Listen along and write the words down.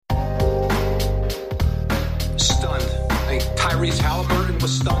Tyrese Halliburton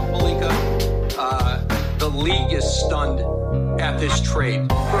was stunned, Malika. The league is stunned at this trade.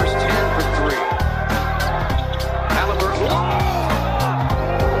 First 10 for 3. Halliburton.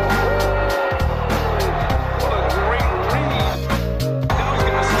 What a great read. Now he's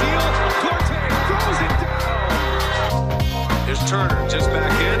going to steal. Corte throws it down. Here's Turner just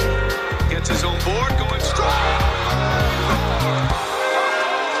back in. Gets his own board, going strong.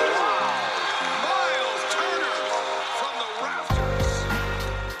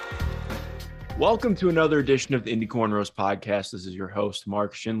 Welcome to another edition of the Indy Cornrows podcast. This is your host,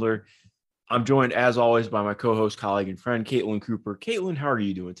 Mark Schindler. I'm joined, as always, by my co-host, colleague, and friend, Caitlin Cooper. Caitlin, how are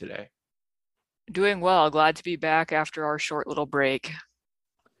you doing today? Doing well. Glad to be back after our short little break.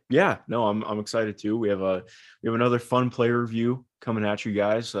 Yeah, no, I'm excited too. We have another fun player review coming at you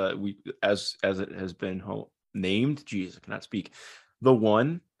guys. As it has been named. Geez, I cannot speak. The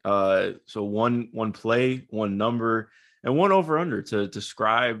one. So one play, one number, and one over-under to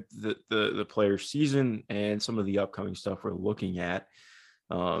describe the player's season and some of the upcoming stuff we're looking at.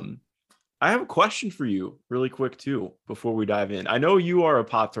 I have a question for you really quick, too, before we dive in. I know you are a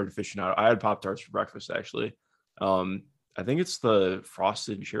Pop-Tart aficionado. I had Pop-Tarts for breakfast, actually. I think it's the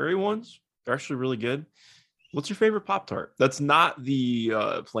frosted cherry ones. They're actually really good. What's your favorite Pop-Tart? That's not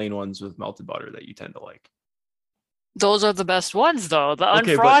the plain ones with melted butter that you tend to like. Those are the best ones, though. The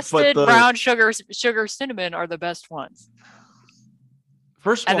unfrosted brown sugar cinnamon are the best ones.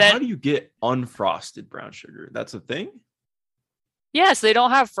 First of all, how do you get unfrosted brown sugar? That's a thing? Yes, they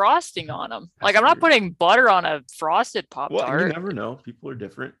don't have frosting on them. Like, I'm not putting butter on a frosted Pop-Tart. Well, you never know. People are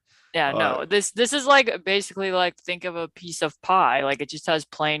different. Yeah, no. This is like basically like think of a piece of pie. Like, it just has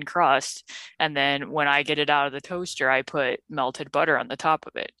plain crust, and then when I get it out of the toaster, I put melted butter on the top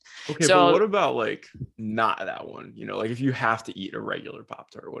of it. Okay, so, but what about like not that one? You know, like if you have to eat a regular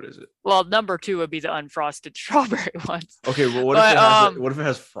Pop-Tart, what is it? Well, number 2 would be the unfrosted strawberry ones. Okay, well, what if it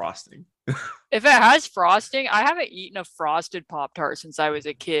has frosting? If it has frosting, I haven't eaten a frosted Pop-Tart since I was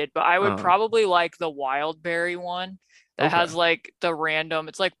a kid, but I would probably like the wild berry one. That has like the random,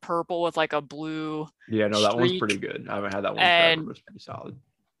 it's like purple with like a blue. Yeah, no, that one's pretty good. I haven't had that one forever, but it's pretty solid.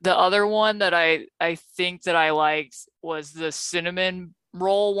 The other one that I think that I liked was the cinnamon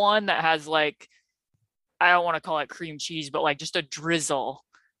roll one that has like, I don't want to call it cream cheese, but like just a drizzle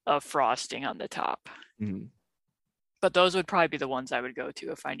of frosting on the top. Mm-hmm. But those would probably be the ones I would go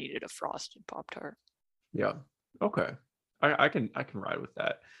to if I needed a frosted Pop-Tart. Yeah. Okay. I can ride with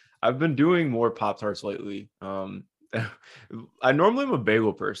that. I've been doing more Pop-Tarts lately. I normally am a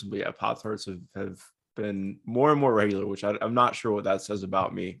bagel person, but yeah, Pop-Tarts have been more and more regular, which I'm not sure what that says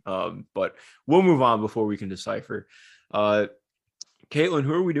about me. But we'll move on before we can decipher. Caitlin,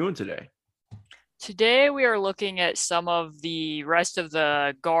 who are we doing today? Today we are looking at some of the rest of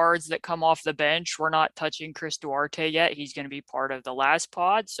the guards that come off the bench. We're not touching Chris Duarte yet. He's going to be part of the last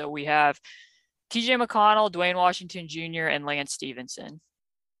pod. So we have TJ McConnell, Dwayne Washington Jr., and Lance Stevenson.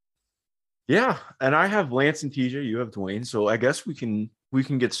 Yeah, and I have Lance and TJ. You have Dwayne, so I guess we can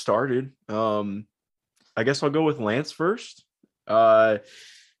get started. I guess I'll go with Lance first. I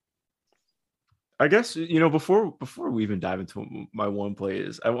guess before we even dive into my one play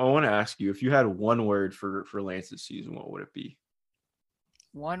is I want to ask you if you had one word for Lance this season, what would it be?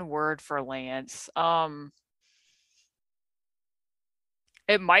 One word for Lance.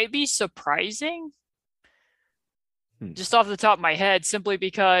 It might be surprising. Just off the top of my head, simply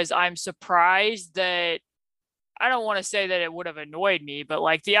because I'm surprised that I don't want to say that it would have annoyed me, but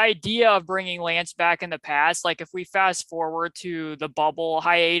like the idea of bringing Lance back in the past, like if we fast forward to the bubble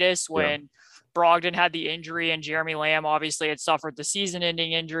hiatus when Brogdon had the injury and Jeremy Lamb obviously had suffered the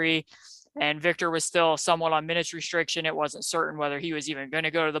season-ending injury and Victor was still somewhat on minutes restriction. It wasn't certain whether he was even going to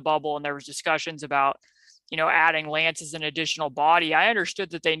go to the bubble, and there was discussions about adding Lance as an additional body. I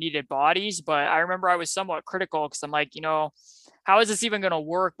understood that they needed bodies, but I remember I was somewhat critical because I'm like, how is this even going to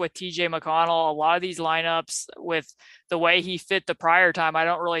work with TJ McConnell? A lot of these lineups with the way he fit the prior time, I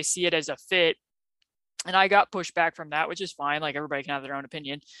don't really see it as a fit. And I got pushed back from that, which is fine. Like everybody can have their own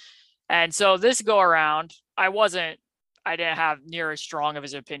opinion. And so this go around, I didn't have near as strong of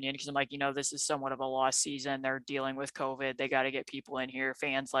his opinion because I'm like, this is somewhat of a lost season. They're dealing with COVID. They got to get people in here.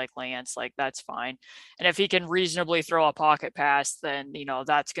 Fans like Lance, like that's fine. And if he can reasonably throw a pocket pass, then,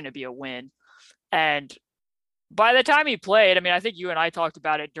 that's going to be a win. And by the time he played, I think you and I talked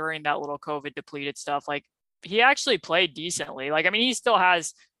about it during that little COVID depleted stuff. Like he actually played decently. Like, he still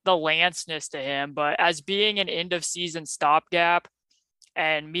has the Lance-ness to him, but as being an end of season stopgap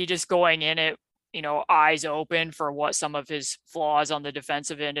and me just going in it, eyes open for what some of his flaws on the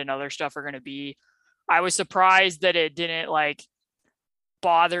defensive end and other stuff are going to be. I was surprised that it didn't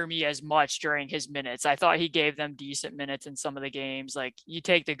bother me as much during his minutes. I thought he gave them decent minutes in some of the games. Like, you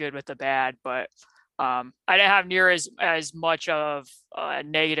take the good with the bad, but I didn't have near as much of a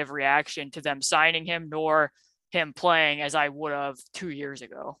negative reaction to them signing him, nor him playing, as I would have 2 years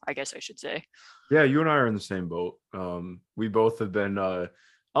ago, I guess I should say. Yeah, you and I are in the same boat. We both have been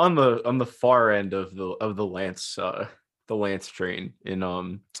on the far end of the Lance train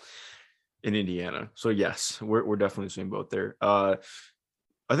in Indiana. So yes, we're definitely the same boat there. I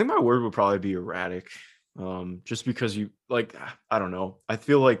think my word would probably be erratic. Just because you like, I don't know. I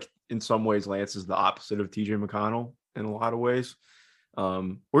feel like in some ways Lance is the opposite of TJ McConnell in a lot of ways.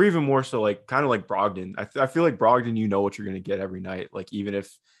 Or even more so, like kind of like Brogdon. I feel like Brogdon, you know what you're going to get every night. Like, even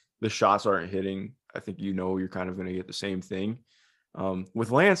if the shots aren't hitting, I think you're kind of going to get the same thing.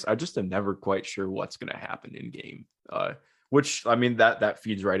 With Lance, I just am never quite sure what's going to happen in game. Which, I mean, that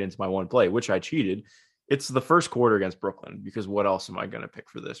feeds right into my one play, which I cheated. It's the first quarter against Brooklyn, because what else am I going to pick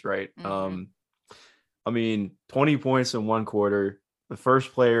for this, right? Mm-hmm. I mean, 20 points in one quarter, the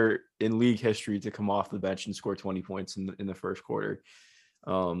first player in league history to come off the bench and score 20 points in the first quarter.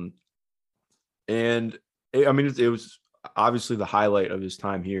 And it was obviously the highlight of his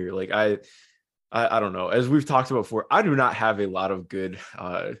time here. Like, I don't know. As we've talked about before, I do not have a lot of good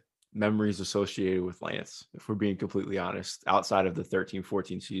memories associated with Lance, if we're being completely honest, outside of the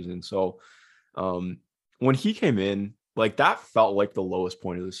 13-14 season. So when he came in, like, that felt like the lowest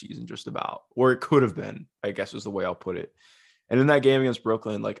point of the season, just about, or it could have been, I guess is the way I'll put it. And in that game against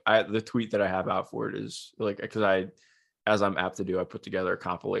Brooklyn, like, the tweet that I have out for it is like, because as I'm apt to do, I put together a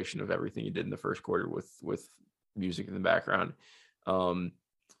compilation of everything he did in the first quarter with music in the background.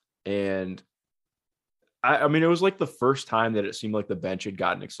 And I mean, it was like the first time that it seemed like the bench had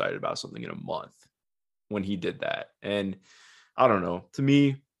gotten excited about something in a month when he did that. And I don't know, to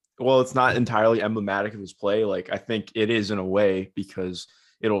me, well, it's not entirely emblematic of his play. Like, I think it is in a way, because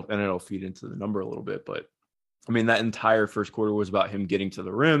it'll feed into the number a little bit. But I mean, that entire first quarter was about him getting to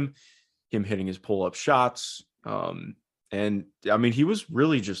the rim, him hitting his pull-up shots. And I mean, he was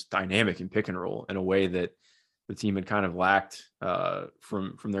really just dynamic in pick and roll in a way that the team had kind of lacked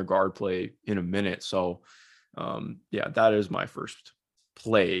from their guard play in a minute. So yeah, that is my first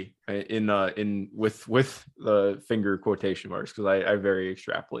play in with the finger quotation marks, because I very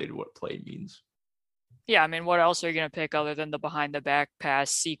extrapolated what play means. Yeah, I mean, what else are you going to pick other than the behind the back pass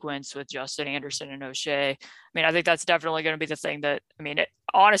sequence with Justin Anderson and O'Shea? I mean, I think that's definitely going to be the thing that, I mean,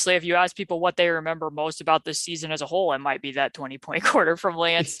 honestly, if you ask people what they remember most about this season as a whole, it might be that 20-point quarter from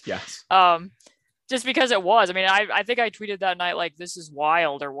Lance. Yes. Just because it was. I mean, I think I tweeted that night, like, this is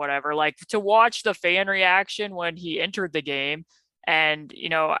wild or whatever. Like, to watch the fan reaction when he entered the game, and, you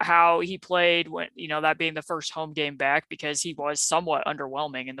know, how he played when, you know, that being the first home game back, because he was somewhat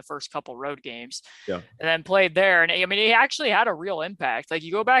underwhelming in the first couple road games. Yeah. And then played there. And I mean, he actually had a real impact. Like,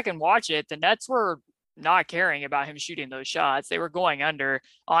 you go back and watch it, the Nets were not caring about him shooting those shots. They were going under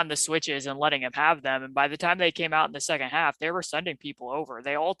on the switches and letting him have them. And by the time they came out in the second half, they were sending people over.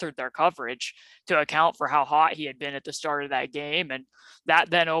 They altered their coverage to account for how hot he had been at the start of that game. And that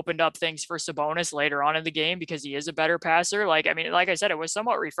then opened up things for Sabonis later on in the game, because he is a better passer. Like, I mean, like I said, it was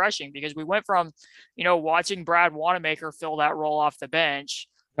somewhat refreshing, because we went from, you know, watching Brad Wanamaker fill that role off the bench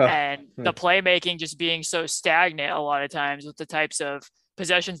and the playmaking just being so stagnant a lot of times with the types of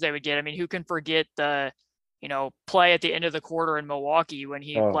possessions they would get. I mean, who can forget the, you know, play at the end of the quarter in Milwaukee when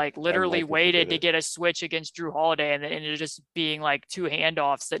he literally waited to get a switch against Drew Holiday, and it ended just being like two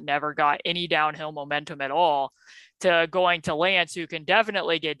handoffs that never got any downhill momentum at all, to going to Lance, who can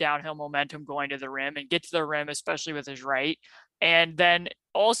definitely get downhill momentum going to the rim and get to the rim, especially with his right. And then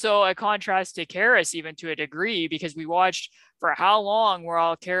also a contrast to Caris, even to a degree, because we watched for how long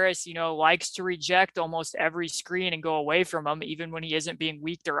where Caris, you know, likes to reject almost every screen and go away from him, even when he isn't being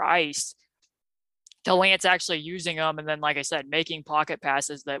weaked or iced, to Lance actually using them. And then, like I said, making pocket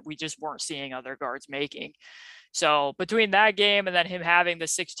passes that we just weren't seeing other guards making. So between that game and then him having the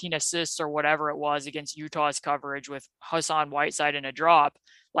 16 assists or whatever it was against Utah's coverage with Hassan Whiteside in a drop,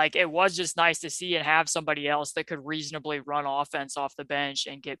 like, it was just nice to see and have somebody else that could reasonably run offense off the bench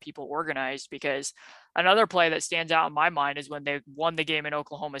and get people organized. Because another play that stands out in my mind is when they won the game in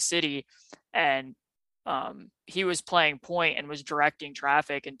Oklahoma City, and he was playing point and was directing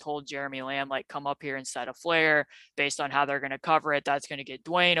traffic and told Jeremy Lamb, like, come up here and set a flare based on how they're going to cover it. That's going to get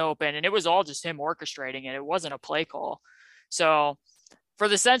Dwayne open. And it was all just him orchestrating it. It wasn't a play call. So for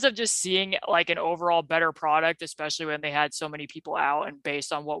the sense of just seeing like an overall better product, especially when they had so many people out and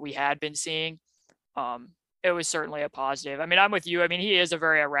based on what we had been seeing, it was certainly a positive. I mean, I'm with you. I mean, he is a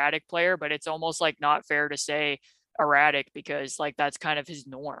very erratic player, but it's almost like not fair to say erratic, because like that's kind of his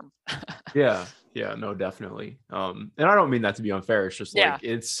norm. Yeah. Yeah, no, definitely. And I don't mean that to be unfair. It's just like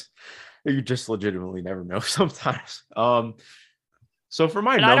you just legitimately never know sometimes. So for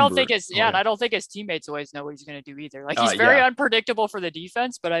my and number, I don't think and I don't think his teammates always know what he's going to do either. Like he's very unpredictable for the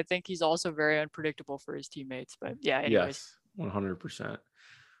defense, but I think he's also very unpredictable for his teammates. But yeah, anyways. Yes, 100%.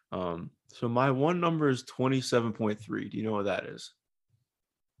 So my one number is 27.3. Do you know what that is?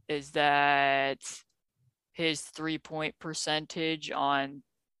 Is that his 3-point percentage on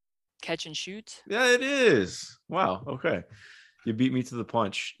catch and shoot? Yeah, it is. Wow. Okay. You beat me to the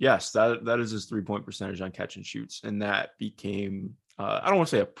punch. Yes, that is his 3-point percentage on catch and shoots. And that became, I don't want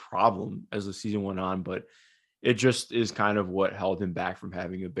to say a problem as the season went on, but it just is kind of what held him back from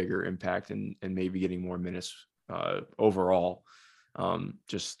having a bigger impact and maybe getting more minutes overall.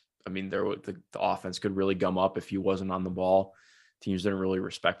 The offense could really gum up if he wasn't on the ball. Teams didn't really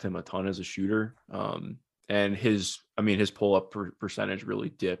respect him a ton as a shooter. And his pull-up percentage really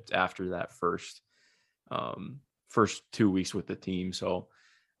dipped after that first 2 weeks with the team. So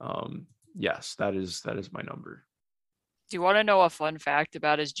yes, that is my number. Do you want to know a fun fact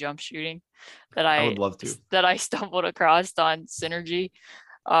about his jump shooting I would love to. that I stumbled across on Synergy?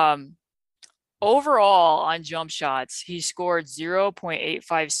 Overall on jump shots, he scored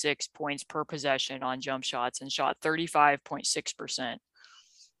 0.856 points per possession on jump shots and shot 35.6%.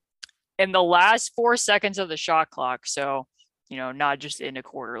 In the last 4 seconds of the shot clock, so not just in a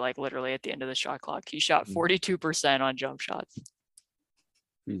quarter, like literally at the end of the shot clock, he shot 42% on jump shots.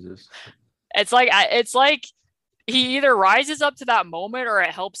 Jesus. It's like he either rises up to that moment or it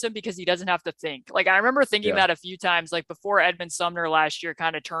helps him because he doesn't have to think. Like I remember thinking that a few times, like before Edmund Sumner last year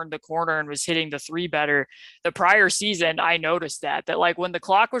kind of turned the corner and was hitting the three better the prior season. I noticed that like when the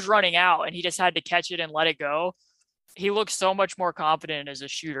clock was running out and he just had to catch it and let it go, he looked so much more confident as a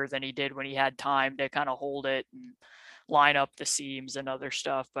shooter than he did when he had time to kind of hold it and line up the seams and other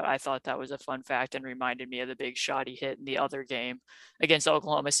stuff. But I thought that was a fun fact and reminded me of the big shot he hit in the other game against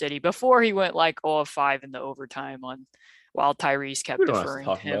Oklahoma City before he went like 0-5 in the overtime while Tyrese kept deferring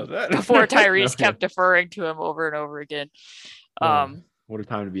to him. Before Tyrese kept deferring to him over and over again. What a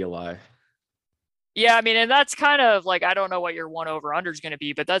time to be alive. Yeah, I mean, and that's kind of like, I don't know what your 1 over under is going to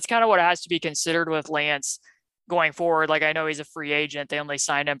be, but that's kind of what has to be considered with Lance going forward. Like I know he's a free agent. They only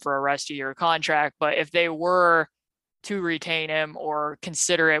signed him for a rest of year contract, but if they were to retain him or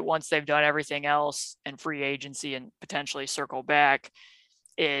consider it once they've done everything else in free agency and potentially circle back,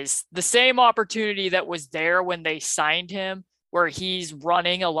 is the same opportunity that was there when they signed him, where he's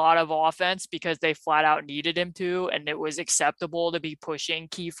running a lot of offense because they flat out needed him to, and it was acceptable to be pushing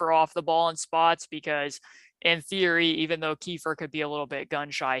Kiefer off the ball in spots because in theory, even though Kiefer could be a little bit gun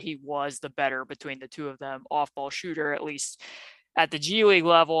shy, he was the better between the two of them off ball shooter, at least at the G League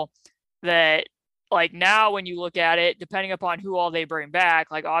level. That like now when you look at it, depending upon who all they bring back,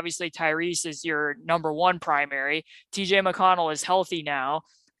 like obviously Tyrese is your number one primary. TJ McConnell is healthy now.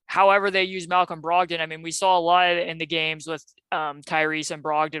 However, they use Malcolm Brogdon. I mean, we saw a lot in the games with Tyrese and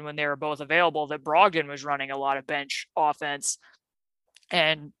Brogdon when they were both available that Brogdon was running a lot of bench offense.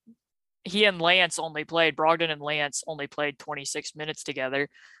 And Brogdon and Lance only played 26 minutes together.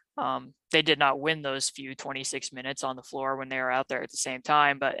 They did not win those few 26 minutes on the floor when they were out there at the same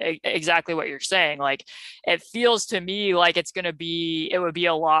time, but exactly what you're saying. Like it feels to me like it would be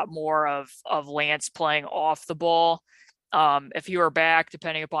a lot more of Lance playing off the ball. If you were back,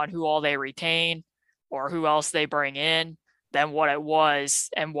 depending upon who all they retain or who else they bring in, than what it was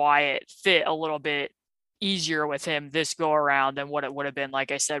and why it fit a little bit easier with him this go around than what it would have been,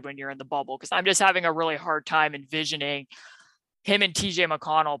 like I said, when you're in the bubble. Because I'm just having a really hard time envisioning him and TJ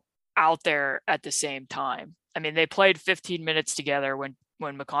McConnell out there at the same time. I mean, they played 15 minutes together when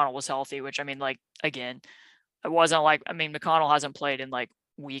McConnell was healthy, which I mean, like, again, it wasn't like, I mean, McConnell hasn't played in like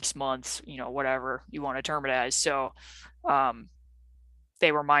weeks, months, whatever you want to term it as. So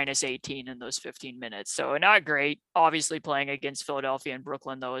they were minus 18 in those 15 minutes. So not great, obviously playing against Philadelphia and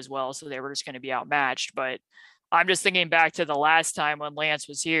Brooklyn though, as well. So they were just going to be outmatched, but I'm just thinking back to the last time when Lance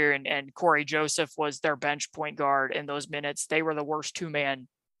was here and Corey Joseph was their bench point guard in those minutes. They were the worst 2-man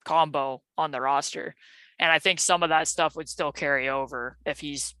combo on the roster. And I think some of that stuff would still carry over if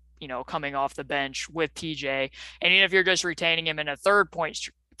he's, coming off the bench with TJ. And even if you're just retaining him in a third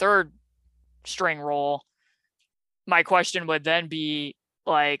string role, my question would then be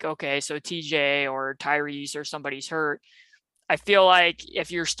like, okay, so TJ or Tyrese or somebody's hurt. I feel like if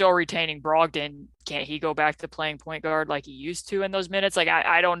you're still retaining Brogdon, can't he go back to playing point guard like he used to in those minutes? Like,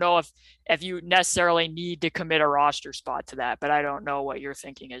 I don't know if you necessarily need to commit a roster spot to that, but I don't know what your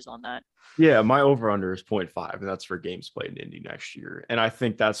thinking is on that. Yeah, my over-under is 0.5, and that's for games played in Indy next year. And I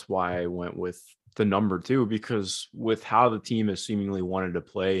think that's why I went with the number too, because with how the team has seemingly wanted to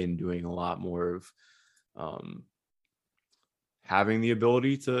play and doing a lot more of having the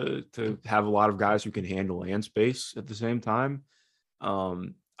ability to have a lot of guys who can handle land space at the same time.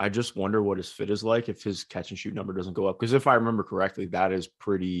 I just wonder what his fit is like if his catch and shoot number doesn't go up. Because if I remember correctly, that is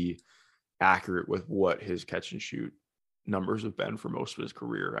pretty accurate with what his catch and shoot numbers have been for most of his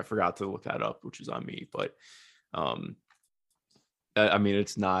career. I forgot to look that up, which is on me. But I mean,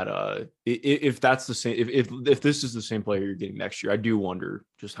 it's not if that's the same, if this is the same player you're getting next year, I do wonder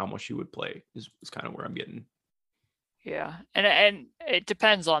just how much he would play is kind of where I'm getting. Yeah. And it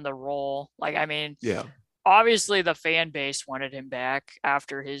depends on the role. Like, I mean, yeah, obviously the fan base wanted him back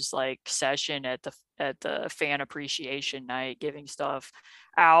after his like session at the fan appreciation night, giving stuff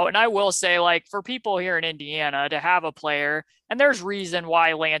out. And I will say, like, for people here in Indiana to have a player, and there's reason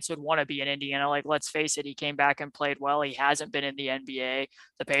why Lance would want to be in Indiana. Like, let's face it, he came back and played well. He hasn't been in the NBA.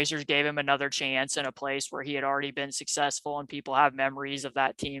 The Pacers gave him another chance in a place where he had already been successful, and people have memories of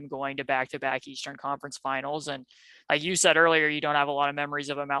that team going to back-to-back Eastern Conference finals. And like you said earlier, you don't have a lot of memories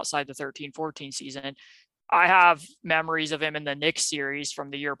of him outside the 13-14 season. I have memories of him in the Knicks series from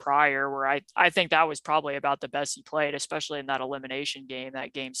the year prior, where I think that was probably about the best he played, especially in that elimination game,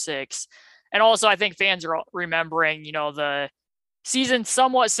 that game 6. And also, I think fans are remembering, the season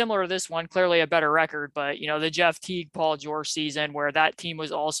somewhat similar to this one, clearly a better record, but, the Jeff Teague, Paul George season, where that team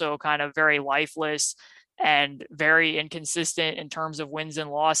was also kind of very lifeless and very inconsistent in terms of wins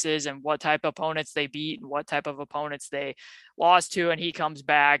and losses and what type of opponents they beat and what type of opponents they lost to. And he comes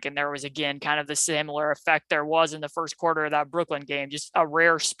back, and there was, again, kind of the similar effect there was in the first quarter of that Brooklyn game, just a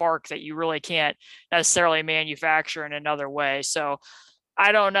rare spark that you really can't necessarily manufacture in another way. So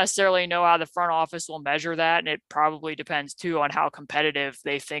I don't necessarily know how the front office will measure that. And it probably depends too on how competitive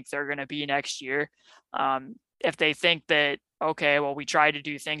they think they're going to be next year. If they think that, okay, well, we tried to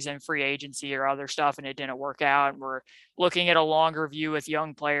do things in free agency or other stuff and it didn't work out, and we're looking at a longer view with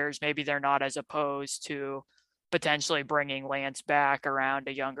young players, maybe they're not as opposed to potentially bringing Lance back around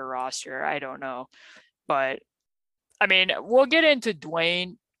a younger roster. I don't know. But I mean, we'll get into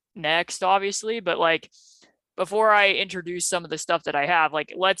Dwayne next, obviously, but like, before I introduce some of the stuff that I have,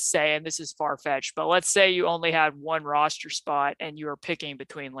 like, let's say, and this is far-fetched, but let's say you only had one roster spot and you were picking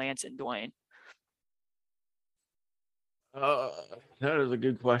between Lance and Dwayne. That is a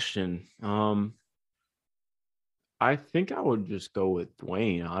good question. I think I would just go with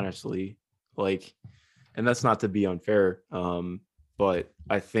Dwayne, honestly. Like, and that's not to be unfair, but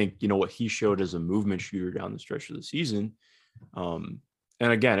I think what he showed as a movement shooter down the stretch of the season.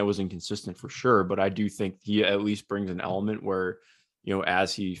 And again, it was inconsistent for sure, but I do think he at least brings an element where,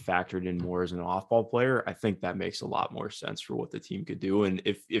 as he factored in more as an off-ball player, I think that makes a lot more sense for what the team could do. And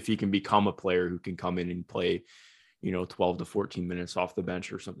if he can become a player who can come in and play 12 to 14 minutes off the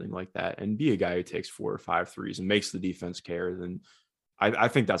bench or something like that, and be a guy who takes 4 or 5 threes and makes the defense care, then I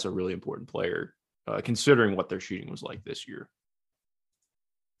think that's a really important player, considering what their shooting was like this year.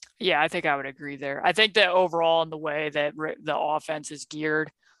 Yeah, I think I would agree there. I think that overall in the way that the offense is geared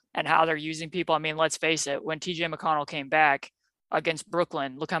and how they're using people, I mean, let's face it, when TJ McConnell came back against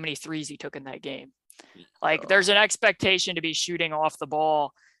Brooklyn, look how many threes he took in that game. Like, there's an expectation to be shooting off the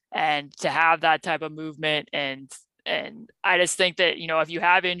ball and to have that type of movement. And I just think that, if you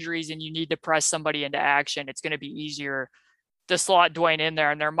have injuries and you need to press somebody into action, it's going to be easier to slot Dwayne in there,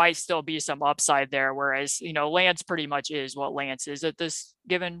 and there might still be some upside there. Whereas, Lance pretty much is what Lance is at this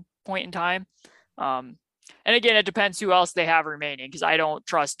given point in time. And again, it depends who else they have remaining, because I don't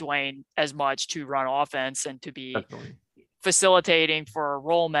trust Dwayne as much to run offense and to be facilitating for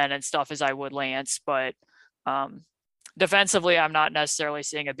role men and stuff as I would Lance. But defensively, I'm not necessarily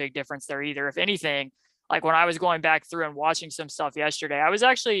seeing a big difference there either. If anything, like when I was going back through and watching some stuff yesterday, I was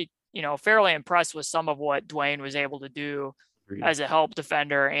actually, fairly impressed with some of what Dwayne was able to do as a help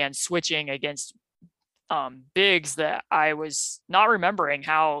defender and switching against bigs that I was not remembering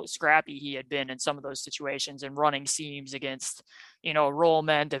how scrappy he had been in some of those situations, and running seams against, roll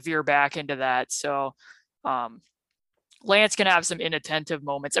men to veer back into that. So Lance can have some inattentive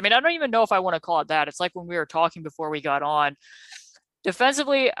moments. I mean, I don't even know if I want to call it that. It's like when we were talking before we got on.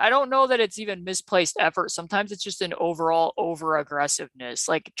 Defensively, I don't know that it's even misplaced effort. Sometimes it's just an overall over aggressiveness,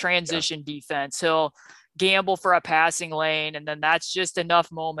 like transition defense. He'll gamble for a passing lane, and then that's just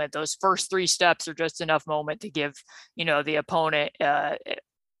enough moment. Those first 3 steps are just enough moment to give, the opponent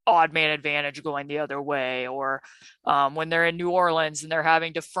odd man advantage going the other way. Or when they're in New Orleans and they're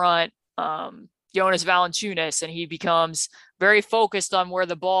having to front Jonas Valanciunas, and he becomes very focused on where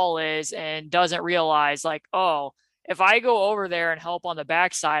the ball is and doesn't realize, like, oh, if I go over there and help on the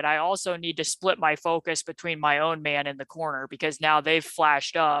backside, I also need to split my focus between my own man in the corner, because now they've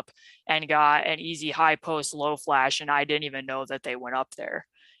flashed up and got an easy high post low flash, and I didn't even know that they went up there.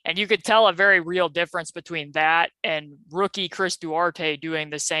 And you could tell a very real difference between that and rookie Chris Duarte doing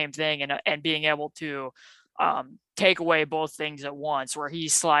the same thing and being able to take away both things at once, where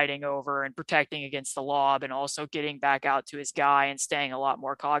he's sliding over and protecting against the lob and also getting back out to his guy and staying a lot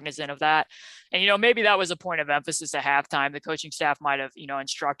more cognizant of that. And, maybe that was a point of emphasis at halftime. The coaching staff might have,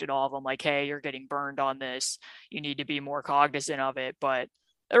 instructed all of them like, hey, you're getting burned on this. You need to be more cognizant of it. But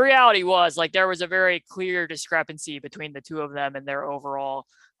the reality was, like, there was a very clear discrepancy between the two of them and their overall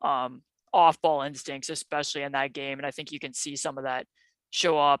off-ball instincts, especially in that game. And I think you can see some of that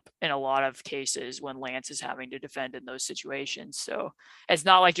show up in a lot of cases when Lance is having to defend in those situations. So it's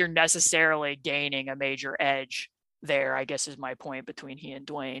not like you're necessarily gaining a major edge there, I guess is my point between he and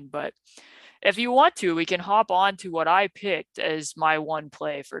Dwayne. But if you want to, we can hop on to what I picked as my one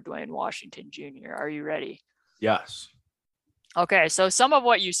play for Dwayne Washington Jr. Are you ready? Yes. Okay, so some of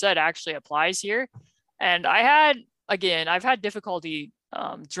what you said actually applies here. And I've had difficulty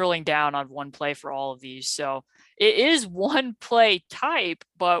drilling down on one play for all of these. So it is one play type,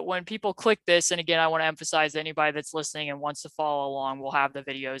 but when people click this, and again, I want to emphasize anybody that's listening and wants to follow along, we'll have the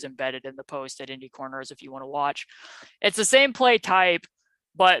videos embedded in the post at Indie Corners if you want to watch. It's the same play type,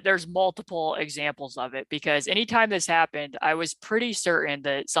 but there's multiple examples of it, because anytime this happened, I was pretty certain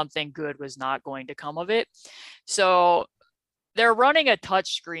that something good was not going to come of it. So they're running a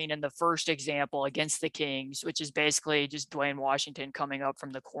touch screen in the first example against the Kings, which is basically just Dwayne Washington coming up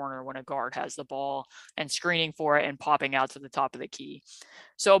from the corner when a guard has the ball and screening for it and popping out to the top of the key.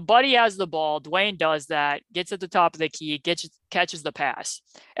 So Buddy has the ball. Dwayne does that, gets at the top of the key, catches the pass.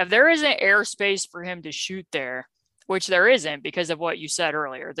 If there isn't airspace for him to shoot there, which there isn't because of what you said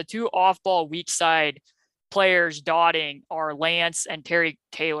earlier, the two off-ball weak side players dotting are Lance and Terry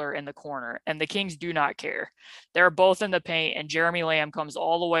Taylor in the corner, and the Kings do not care. They're both in the paint, and Jeremy Lamb comes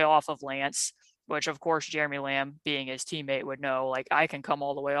all the way off of Lance, which of course Jeremy Lamb, being his teammate, would know, like, I can come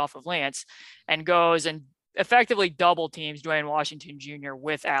all the way off of Lance, and goes and effectively double teams Dwayne Washington Jr.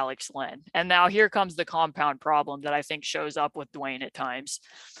 with Alex Len. And now here comes the compound problem that I think shows up with Dwayne at times.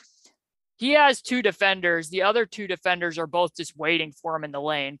 He has two defenders. The other two defenders are both just waiting for him in the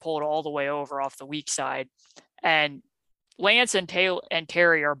lane, pulled all the way over off the weak side. And Lance and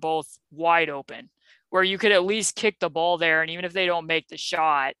Terry are both wide open, where you could at least kick the ball there. And even if they don't make the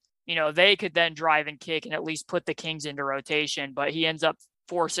shot, they could then drive and kick and at least put the Kings into rotation. But he ends up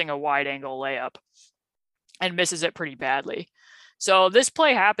forcing a wide angle layup and misses it pretty badly. So this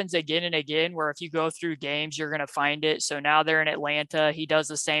play happens again and again, where if you go through games, you're going to find it. So now they're in Atlanta. He does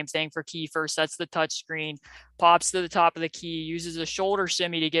the same thing for Kiefer, sets the touch screen, pops to the top of the key, uses a shoulder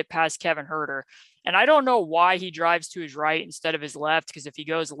shimmy to get past Kevin Huerter. And I don't know why he drives to his right instead of his left, because if he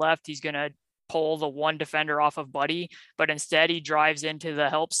goes left, he's going to pull the one defender off of Buddy, but instead he drives into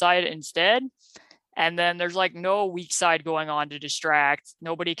the help side instead. And then there's like no weak side going on to distract.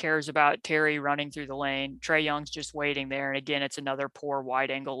 Nobody cares about Terry running through the lane. Trae Young's just waiting there. And again, it's another poor wide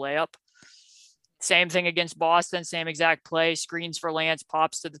angle layup. Same thing against Boston, same exact play. Screens for Lance,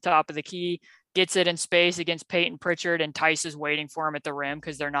 pops to the top of the key, gets it in space against Peyton Pritchard, and Tice is waiting for him at the rim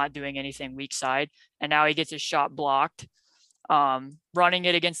because they're not doing anything weak side. And now he gets his shot blocked. Running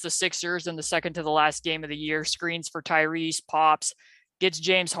it against the Sixers in the second to the last game of the year, screens for Tyrese, pops, gets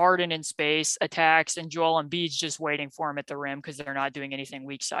James Harden in space, attacks, and Joel Embiid's just waiting for him at the rim because they're not doing anything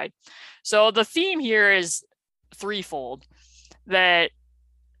weak side. So the theme here is threefold, that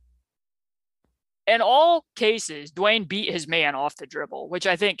in all cases, Dwayne beat his man off the dribble, which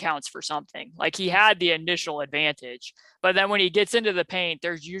I think counts for something. Like, he had the initial advantage, but then when he gets into the paint,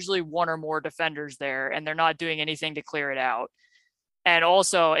 there's usually one or more defenders there, and they're not doing anything to clear it out. And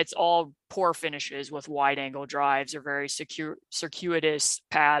also, it's all poor finishes with wide angle drives or very circuitous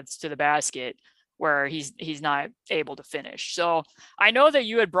paths to the basket where he's not able to finish. So I know that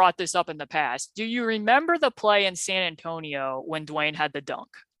you had brought this up in the past. Do you remember the play in San Antonio when Dwayne had the dunk?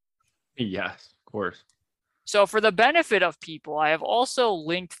 Yes, of course. So for the benefit of people, I have also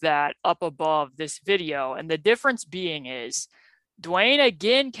linked that up above this video. And the difference being is Dwayne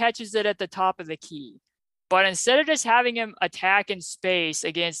again catches it at the top of the key. But instead of just having him attack in space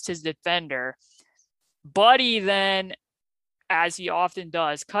against his defender, Buddy then, as he often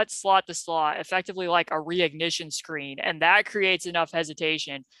does, cuts slot to slot, effectively like a reignition screen. And that creates enough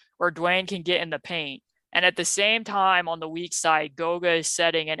hesitation where Dwayne can get in the paint. And at the same time, on the weak side, Goga is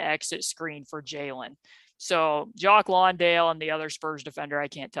setting an exit screen for Jalen. So Jock Lawndale and the other Spurs defender, I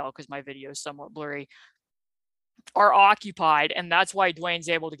can't tell because my video is somewhat blurry, are occupied. And that's why Dwayne's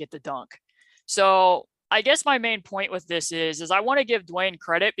able to get the dunk. So I guess my main point with this is I want to give Dwayne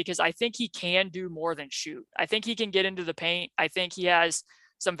credit because I think he can do more than shoot. I think he can get into the paint. I think he has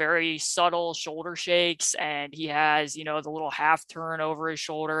some very subtle shoulder shakes, and he has, the little half turn over his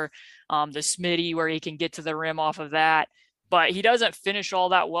shoulder, the Smitty where he can get to the rim off of that. But he doesn't finish all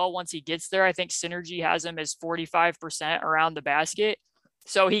that well once he gets there. I think Synergy has him as 45% around the basket.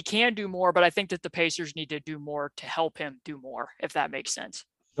 So he can do more, but I think that the Pacers need to do more to help him do more, if that makes sense.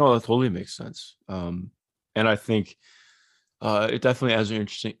 No, that totally makes sense. And I think it definitely has an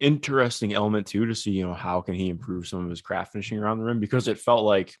interesting element too to see, how can he improve some of his craft finishing around the rim, because it felt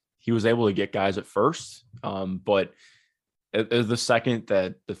like he was able to get guys at first, but the second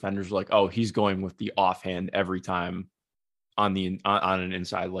that defenders were like, oh, he's going with the offhand every time on an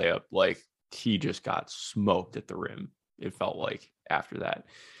inside layup, like he just got smoked at the rim. It felt like after that,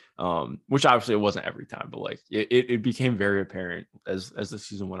 which obviously it wasn't every time, but like it became very apparent as the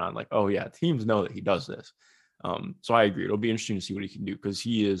season went on, like, oh yeah, teams know that he does this. So I agree. It'll be interesting to see what he can do because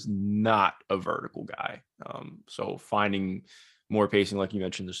he is not a vertical guy. So finding more pacing, like you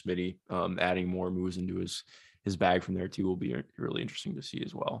mentioned, the Smitty, adding more moves into his bag from there too will be really interesting to see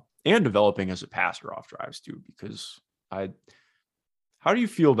as well. And developing as a passer off drives too, because how do you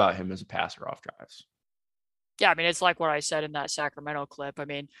feel about him as a passer off drives? Yeah, I mean, it's like what I said in that Sacramento clip. I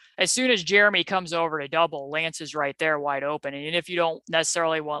mean, as soon as Jeremy comes over to double, Lance is right there wide open. And if you don't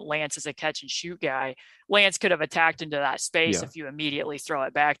necessarily want Lance as a catch and shoot guy, Lance could have attacked into that space if you immediately throw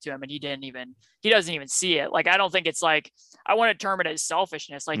it back to him, and he doesn't even see it. Like, I don't think it's like, I want to term it as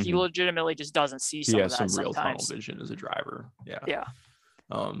selfishness. Like, he legitimately just doesn't see some of that sometimes. Real tunnel vision as a driver. Yeah. Yeah.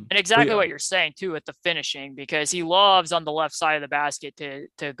 And exactly what you're saying too with the finishing, because he loves on the left side of the basket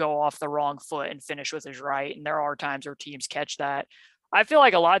to go off the wrong foot and finish with his right. And there are times where teams catch that. I feel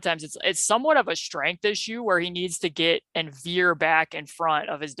like a lot of times it's somewhat of a strength issue where he needs to get and veer back in front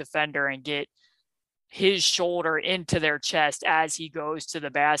of his defender and get his shoulder into their chest as he goes to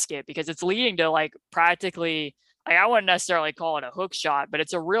the basket, because it's leading to like practically, I wouldn't necessarily call it a hook shot, but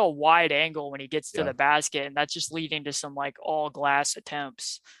it's a real wide angle when he gets to the basket. And that's just leading to some like all glass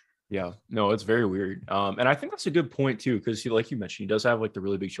attempts. Yeah, no, it's very weird. And I think that's a good point too, because like you mentioned, he does have like the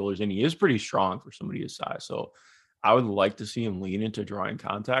really big shoulders and he is pretty strong for somebody his size. So I would like to see him lean into drawing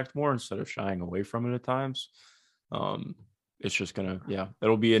contact more instead of shying away from it at times. It's just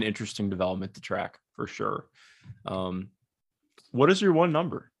it'll be an interesting development to track for sure. What is your one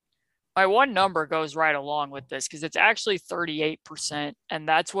number? My one number goes right along with this because it's actually 38%, and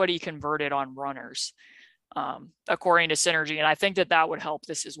that's what he converted on runners, according to Synergy. And I think that would help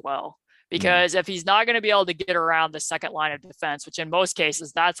this as well, because if he's not going to be able to get around the second line of defense, which in most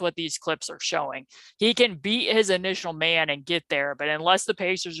cases, that's what these clips are showing, he can beat his initial man and get there. But unless the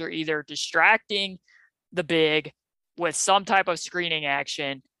Pacers are either distracting the big with some type of screening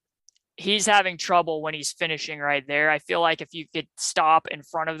action, he's having trouble when he's finishing right there. I feel like if you could stop in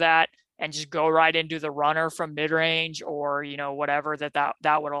front of that and just go right into the runner from mid-range or, whatever,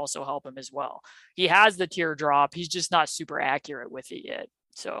 that would also help him as well. He has the teardrop. He's just not super accurate with it yet.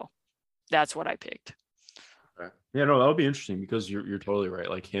 So that's what I picked. Okay. Yeah, no, that'll be interesting because you're totally right.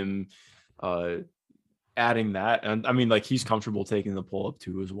 Like him adding that. And I mean, like he's comfortable taking the pull up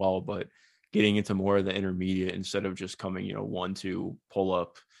too as well, but getting into more of the intermediate instead of just coming, 1-2 pull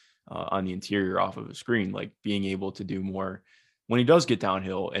up on the interior off of a screen, like being able to do more when he does get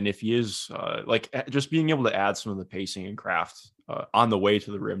downhill. And if he is just being able to add some of the pacing and craft on the way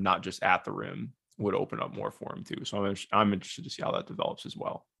to the rim, not just at the rim, would open up more for him too. So I'm interested to see how that develops as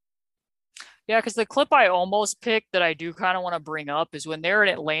well. Yeah, because the clip I almost picked that I do kind of want to bring up is when they're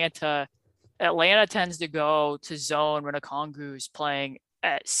in Atlanta. Atlanta tends to go to zone when Okongwu's playing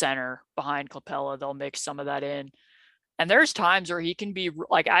at center behind Capella. They'll mix some of that in. And there's times where he can be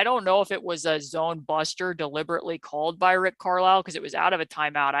like, I don't know if it was a zone buster deliberately called by Rick Carlisle because it was out of a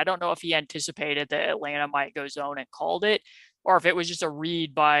timeout. I don't know if he anticipated that Atlanta might go zone and called it, or if it was just a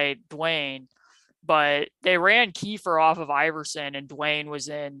read by Dwayne. But they ran Kiefer off of Iverson and Dwayne was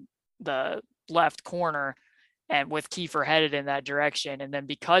in the left corner and with Kiefer headed in that direction. And then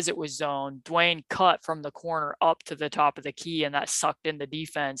because it was zone, Dwayne cut from the corner up to the top of the key, and that sucked in the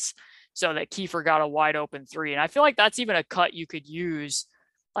defense so that Kiefer got a wide open three. And I feel like that's even a cut you could use,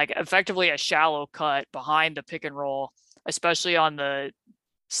 like effectively a shallow cut behind the pick and roll, especially on the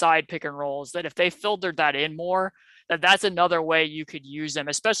side pick and rolls, that if they filtered that in more, that's another way you could use them,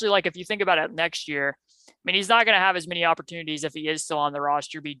 especially like if you think about it next year, mean, he's not going to have as many opportunities if he is still on the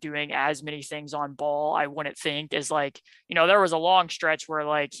roster, be doing as many things on ball, I wouldn't think, as like, there was a long stretch where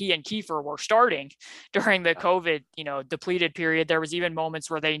like he and Kiefer were starting during the COVID, depleted period. There was even moments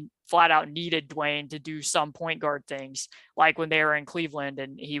where they flat out needed Dwayne to do some point guard things, like when they were in Cleveland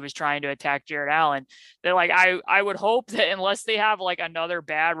and he was trying to attack Jared Allen. They're like, I would hope that unless they have like another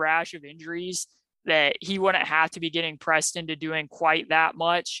bad rash of injuries, that he wouldn't have to be getting pressed into doing quite that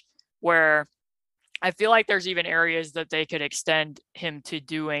much, where I feel like there's even areas that they could extend him to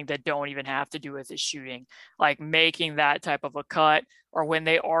doing that don't even have to do with his shooting, like making that type of a cut, or when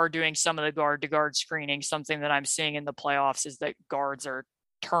they are doing some of the guard to guard screening. Something that I'm seeing in the playoffs is that guards are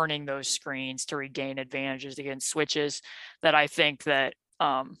turning those screens to regain advantages against switches that I think that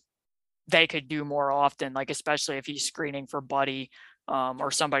they could do more often, like especially if he's screening for Buddy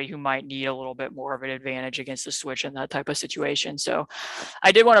or somebody who might need a little bit more of an advantage against the switch in that type of situation. So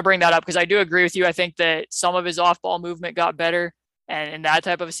I did want to bring that up because I do agree with you. I think that some of his off-ball movement got better. And in that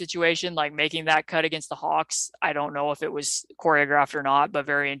type of a situation, like making that cut against the Hawks, I don't know if it was choreographed or not, but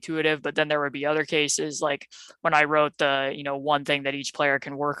very intuitive. But then there would be other cases, like when I wrote the, one thing that each player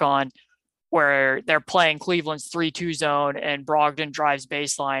can work on, where they're playing Cleveland's 3-2 zone and Brogdon drives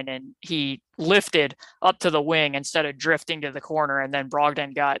baseline and he lifted up to the wing instead of drifting to the corner. And then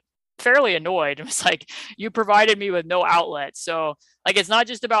Brogdon got fairly annoyed. It was like, you provided me with no outlet. So like, it's not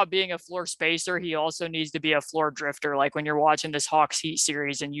just about being a floor spacer. He also needs to be a floor drifter. Like when you're watching this Hawks Heat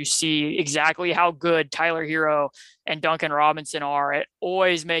series and you see exactly how good Tyler Hero and Duncan Robinson are at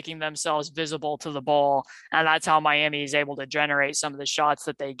always making themselves visible to the ball. And that's how Miami is able to generate some of the shots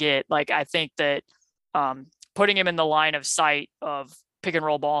that they get. Like, I think that putting him in the line of sight of pick and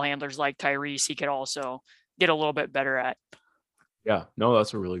roll ball handlers like Tyrese, he could also get a little bit better at. Yeah, no,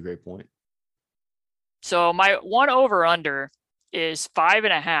 that's a really great point. So my one over under is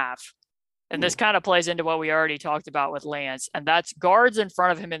 5.5. And this kind of plays into what we already talked about with Lance, and that's guards in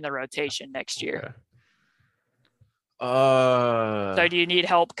front of him in the rotation next year. Okay. So do you need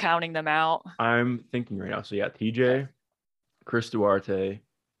help counting them out? I'm thinking right now. So yeah, TJ, Chris Duarte,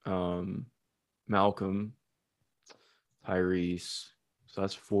 Malcolm, Tyrese. So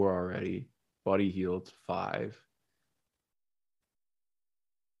that's 4 already. Buddy Hield, 5.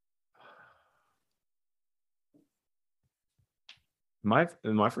 Am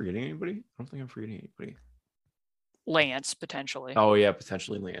I forgetting anybody? I don't think I'm forgetting anybody. Lance, potentially. Oh, yeah,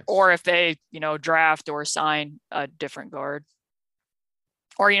 potentially Lance. Or if they, draft or sign a different guard.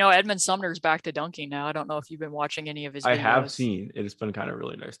 Or, Edmund Sumner's back to dunking now. I don't know if you've been watching any of his videos. I have seen. It's been kind of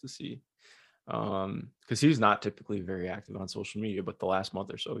really nice to see. Because he's not typically very active on social media, but the last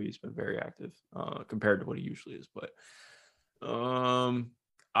month or so, he's been very active compared to what he usually is. But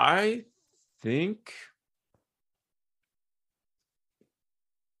I think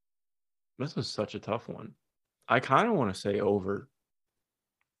this is such a tough one. I kind of want to say over.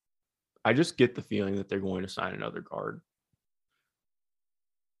 I just get the feeling that they're going to sign another guard.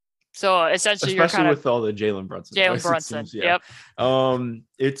 So essentially, especially with all the Jalen Brunson. Seems, yeah. Yep.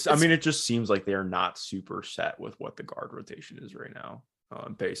 It just seems like they're not super set with what the guard rotation is right now,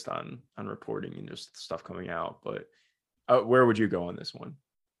 based on reporting and just stuff coming out. But where would you go on this one?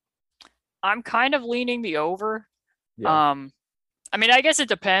 I'm kind of leaning the over. Yeah. I mean, I guess it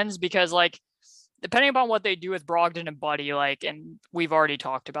depends because, like, depending upon what they do with Brogdon and Buddy, like, and we've already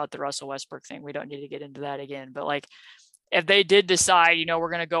talked about the Russell Westbrook thing. We don't need to get into that again. But, like, if they did decide, we're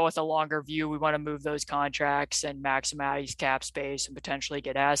going to go with a longer view, we want to move those contracts and maximize cap space and potentially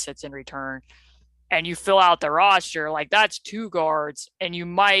get assets in return, and you fill out the roster, like, that's 2 guards, and you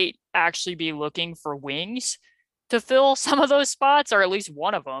might actually be looking for wings to fill some of those spots, or at least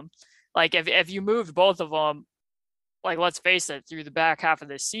one of them. Like, if you moved both of them, like, let's face it, through the back half of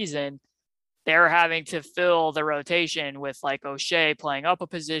this season, they're having to fill the rotation with, like, O'Shea playing up a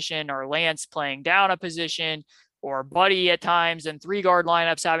position or Lance playing down a position or Buddy at times, and 3 guard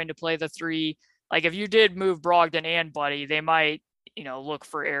lineups having to play the 3. Like, if you did move Brogdon and Buddy, they might, look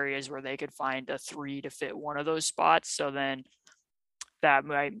for areas where they could find a 3 to fit one of those spots. So then that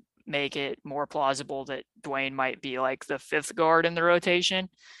might make it more plausible that Dwayne might be like the 5th guard in the rotation.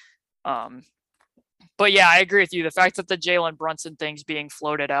 But yeah, I agree with you. The fact that the Jalen Brunson thing's being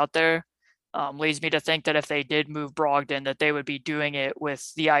floated out there leads me to think that if they did move Brogdon, that they would be doing it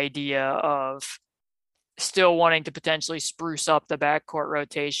with the idea of still wanting to potentially spruce up the backcourt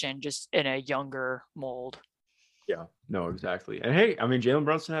rotation just in a younger mold. Yeah, no, exactly. And hey, I mean, Jalen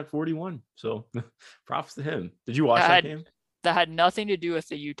Brunson had 41, so props to him. Did you watch that game? That had nothing to do with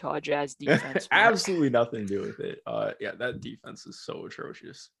the Utah Jazz defense. Absolutely nothing to do with it. Yeah, that defense is so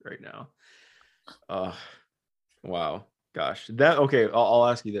atrocious right now. Wow. Gosh, that okay. I'll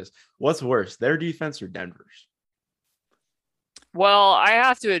ask you this: what's worse, their defense or Denver's? Well, I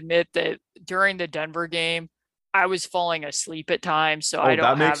have to admit that during the Denver game, I was falling asleep at times, so I Oh, that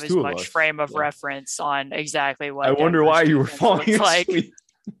don't makes have as two of much us. frame of Yeah. reference on exactly I what wonder Denver's why you were defense falling looked like. asleep.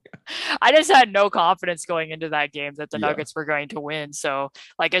 I just had no confidence going into that game that the Yeah. Nuggets were going to win. So,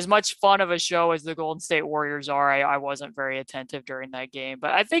 like, as much fun of a show as the Golden State Warriors are, I wasn't very attentive during that game.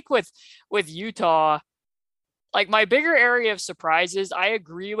 But I think with Utah, like my bigger area of surprises, I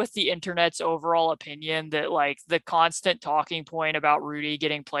agree with the internet's overall opinion that like the constant talking point about Rudy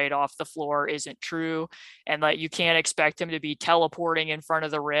getting played off the floor isn't true, and that you can't expect him to be teleporting in front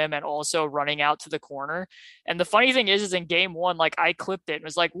of the rim and also running out to the corner. And the funny thing is in game one, like I clipped it and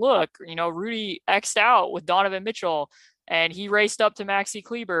was like, look, Rudy X'd out with Donovan Mitchell. And he raced up to Maxi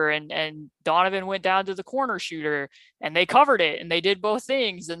Kleber, and Donovan went down to the corner shooter, and they covered it, and they did both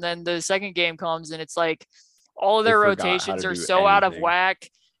things. And then the second game comes, and it's like all of They their forgot how rotations to are do so out of anything. whack.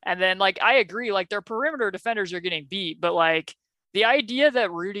 And then like I agree, like their perimeter defenders are getting beat, but like the idea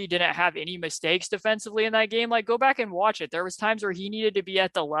that Rudy didn't have any mistakes defensively in that game, like go back and watch it. There was times where he needed to be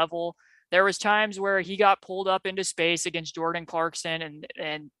at the level. There was times where he got pulled up into space against Jordan Clarkson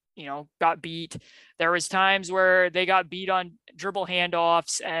and got beat. There was times where they got beat on dribble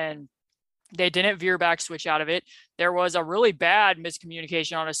handoffs and they didn't veer back switch out of it. There was a really bad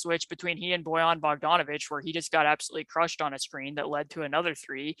miscommunication on a switch between he and Bojan Bogdanovic where he just got absolutely crushed on a screen that led to another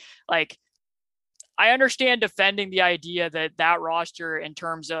three. Like, I understand defending the idea that roster in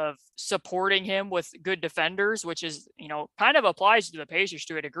terms of supporting him with good defenders, which is, kind of applies to the Pacers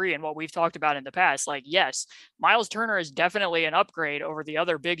to a degree and what we've talked about in the past. Like, yes, Miles Turner is definitely an upgrade over the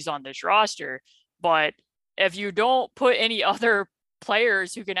other bigs on this roster, but if you don't put any other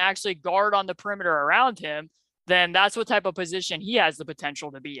players who can actually guard on the perimeter around him, then that's what type of position he has the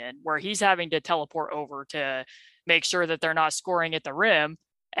potential to be in, where he's having to teleport over to make sure that they're not scoring at the rim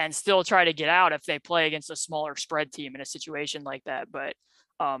and still try to get out if they play against a smaller spread team in a situation like that. But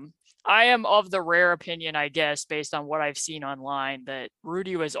I am of the rare opinion, I guess, based on what I've seen online, that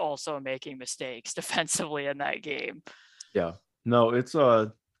Rudy was also making mistakes defensively in that game. Yeah. No, it's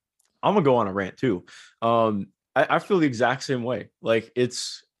I'm gonna go on a rant too. I feel the exact same way. Like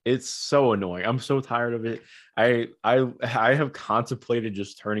it's so annoying. I'm so tired of it. I have contemplated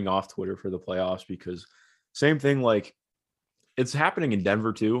just turning off Twitter for the playoffs because same thing, like it's happening in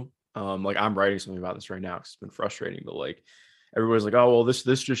Denver too. Like I'm writing something about this right now because it's been frustrating, but like everybody's like, oh well, this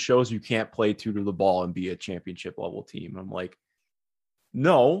just shows you can't play two to the ball and be a championship level team. I'm like,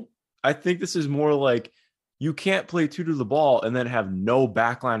 no, I think this is more like you can't play two to the ball and then have no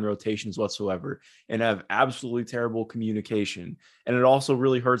backline rotations whatsoever and have absolutely terrible communication. And it also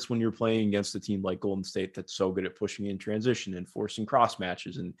really hurts when you're playing against a team like Golden State that's so good at pushing in transition and forcing cross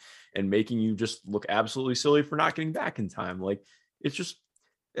matches and making you just look absolutely silly for not getting back in time. Like it's just,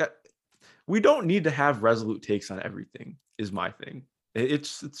 we don't need to have resolute takes on everything is my thing.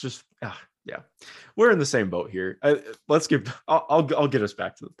 It's just, yeah, we're in the same boat here. I'll get us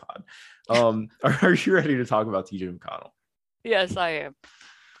back to the pod. Are you ready to talk about TJ McConnell? Yes, I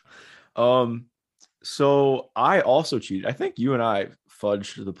am. So I also cheated. I think you and I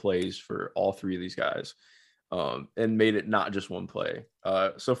fudged the plays for all three of these guys, and made it not just one play.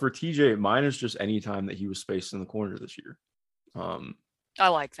 So for TJ, mine is just any time that he was spaced in the corner this year. I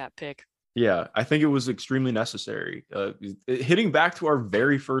like that pick. Yeah, I think it was extremely necessary. Hitting back to our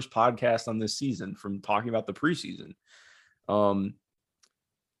very first podcast on this season from talking about the preseason.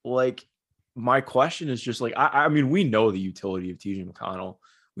 Like my question is just like, I mean, we know the utility of TJ McConnell.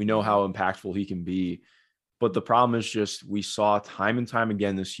 We know how impactful he can be, but the problem is just, we saw time and time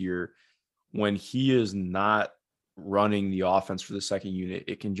again this year when he is not running the offense for the second unit,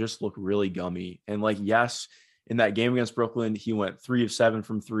 it can just look really gummy. And like, yes, in that game against Brooklyn, he went 3 of 7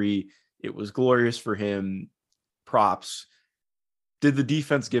 from 3. It was glorious for him. Props. Did the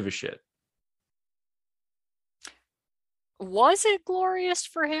defense give a shit? Was it glorious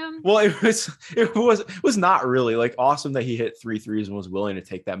for him? Well, it was not really. Like, awesome that he hit 3 threes and was willing to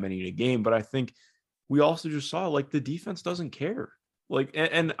take that many in a game. But I think we also just saw like the defense doesn't care. Like,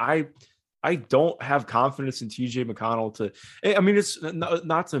 and I don't have confidence in TJ McConnell to, I mean, it's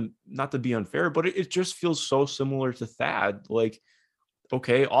not to be unfair, but it just feels so similar to Thad. Like,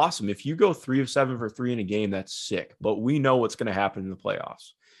 okay, awesome. If you go 3 of 7 for 3 in a game, that's sick. But we know what's going to happen in the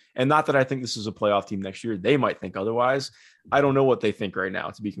playoffs. And not that I think this is a playoff team next year. They might think otherwise. I don't know what they think right now,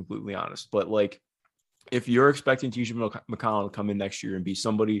 to be completely honest. But like, if you're expecting TJ McConnell to come in next year and be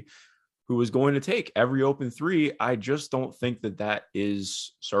somebody who is going to take every open 3, I just don't think that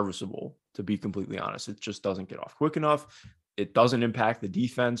is serviceable, to be completely honest. It just doesn't get off quick enough. It doesn't impact the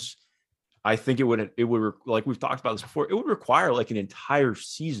defense. I think it would like we've talked about this before, it would require like an entire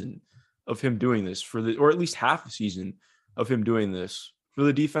season of him doing this or at least half a season of him doing this for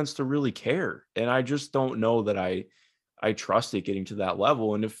the defense to really care. And I just don't know that I trust it getting to that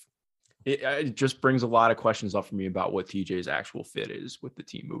level. And if it just brings a lot of questions up for me about what TJ's actual fit is with the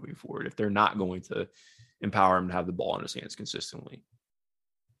team moving forward, if they're not going to empower him to have the ball in his hands consistently.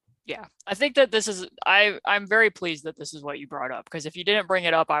 Yeah, I think that this is, I'm very pleased that this is what you brought up, because if you didn't bring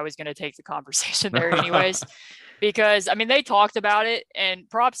it up, I was going to take the conversation there anyways, because I mean, they talked about it, and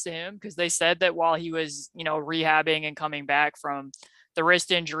props to him, because they said that while he was, rehabbing and coming back from the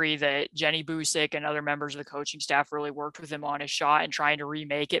wrist injury, that Jenny Busick and other members of the coaching staff really worked with him on his shot and trying to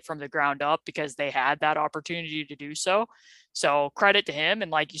remake it from the ground up, because they had that opportunity to do so. So credit to him.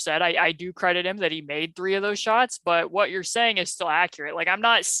 And like you said, I do credit him that he made 3 of those shots, but what you're saying is still accurate. Like, I'm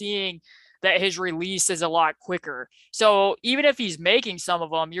not seeing that his release is a lot quicker. So even if he's making some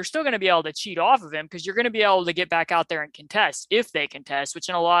of them, you're still going to be able to cheat off of him, because you're going to be able to get back out there and contest if they contest, which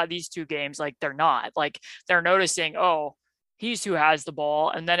in a lot of these 2 games, like, they're not. Like, they're noticing, oh, he's who has the ball,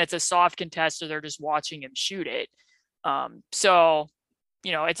 and then it's a soft contest, so they're just watching him shoot it. So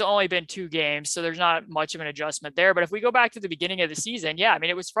it's only been 2 games, so there's not much of an adjustment there. But if we go back to the beginning of the season, yeah, I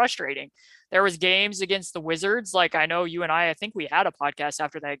mean, it was frustrating. There was games against the Wizards. Like, I know you and I think we had a podcast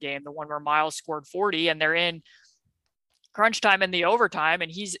after that game, the one where Miles scored 40 and they're in crunch time in the overtime,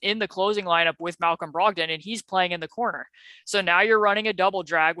 and he's in the closing lineup with Malcolm Brogdon, and he's playing in the corner. So now you're running a double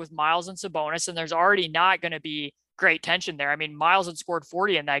drag with Miles and Sabonis, and there's already not going to be great tension there. I mean, Miles had scored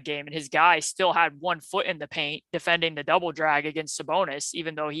 40 in that game, and his guy still had 1 foot in the paint defending the double drag against Sabonis,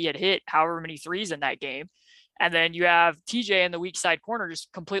 even though he had hit however many threes in that game. And then you have TJ in the weak side corner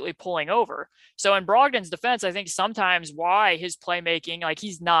just completely pulling over. So in Brogdon's defense, I think sometimes why his playmaking, like,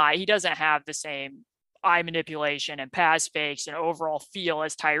 he doesn't have the same eye manipulation and pass fakes and overall feel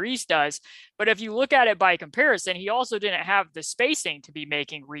as Tyrese does. But if you look at it by comparison, he also didn't have the spacing to be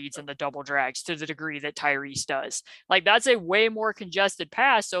making reads and the double drags to the degree that Tyrese does. Like, that's a way more congested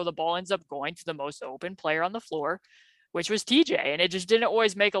pass. So the ball ends up going to the most open player on the floor, which was TJ. And it just didn't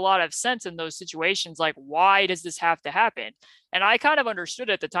always make a lot of sense in those situations. Like, why does this have to happen? And I kind of understood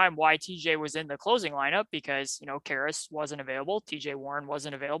at the time why TJ was in the closing lineup, because, Karras wasn't available. TJ Warren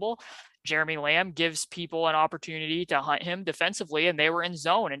wasn't available. Jeremy Lamb gives people an opportunity to hunt him defensively, and they were in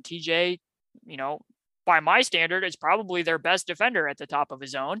zone. And TJ, by my standard, is probably their best defender at the top of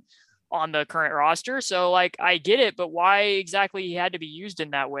his zone on the current roster. So, like, I get it, but why exactly he had to be used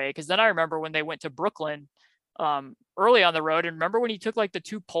in that way? Because then I remember when they went to Brooklyn early on the road, and remember when he took like the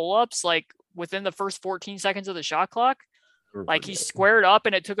 2 pull-ups like within the first 14 seconds of the shot clock? Like, he squared up,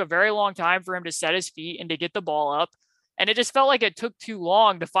 and it took a very long time for him to set his feet and to get the ball up. And it just felt like it took too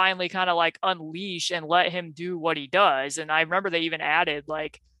long to finally kind of like unleash and let him do what he does. And I remember they even added,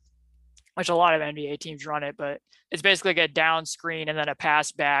 like, which a lot of NBA teams run it, but it's basically like a down screen and then a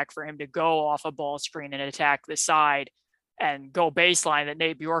pass back for him to go off a ball screen and attack the side and go baseline that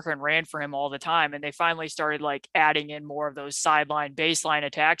Nate Bjorkgren ran for him all the time. And they finally started like adding in more of those sideline baseline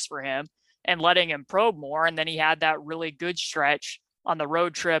attacks for him and letting him probe more. And then he had that really good stretch on the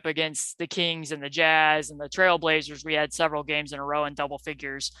road trip against the Kings and the Jazz and the Trailblazers. We had several games in a row in double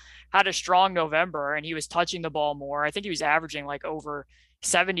figures, had a strong November, and he was touching the ball more. I think he was averaging like over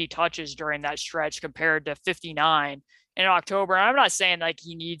 70 touches during that stretch compared to 59 in October. And I'm not saying like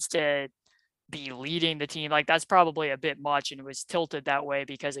he needs to be leading the team. Like, that's probably a bit much, and it was tilted that way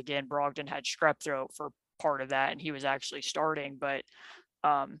because, again, Brogdon had strep throat for part of that, and he was actually starting. But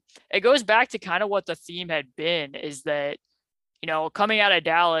it goes back to kind of what the theme had been, is that, coming out of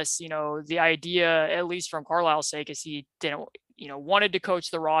Dallas, the idea, at least from Carlisle's sake, is he didn't, wanted to coach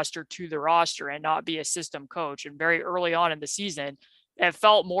the roster to the roster and not be a system coach. And very early on in the season, it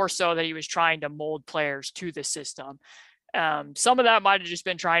felt more so that he was trying to mold players to the system. Some of that might have just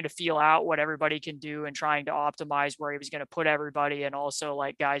been trying to feel out what everybody can do and trying to optimize where he was going to put everybody, and also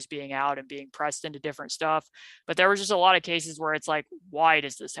like guys being out and being pressed into different stuff. But there was just a lot of cases where it's like, why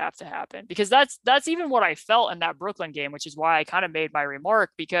does this have to happen? Because that's even what I felt in that Brooklyn game, which is why I kind of made my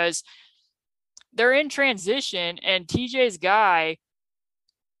remark, because they're in transition and TJ's guy,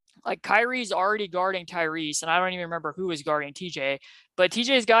 like, Kyrie's already guarding Tyrese, and I don't even remember who was guarding TJ, but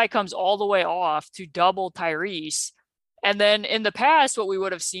TJ's guy comes all the way off to double Tyrese. And then in the past, what we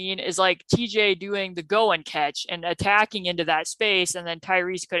would have seen is like TJ doing the go and catch and attacking into that space. And then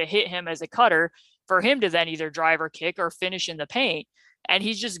Tyrese could have hit him as a cutter for him to then either drive or kick or finish in the paint. And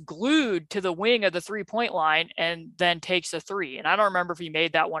he's just glued to the wing of the 3-point line and then takes a 3. And I don't remember if he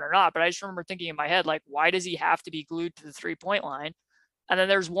made that one or not, but I just remember thinking in my head, like, why does he have to be glued to the 3-point line? And then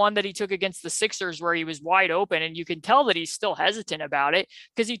there's one that he took against the Sixers where he was wide open, and you can tell that he's still hesitant about it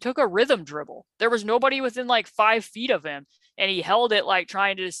because he took a rhythm dribble. There was nobody within like 5 feet of him, and he held it like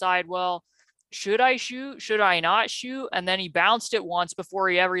trying to decide, well, should I shoot? Should I not shoot? And then he bounced it once before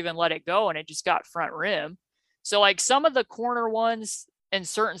he ever even let it go, and it just got front rim. So like some of the corner ones in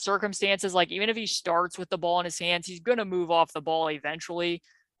certain circumstances, like even if he starts with the ball in his hands, he's going to move off the ball eventually.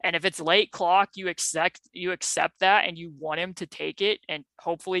 And if it's late clock, you accept that, and you want him to take it and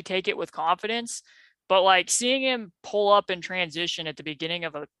hopefully take it with confidence. But like seeing him pull up in transition at the beginning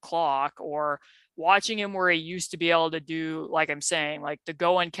of a clock, or watching him where he used to be able to do, like I'm saying, like the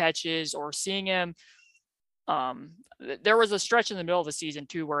go and catches, or seeing him, there was a stretch in the middle of the season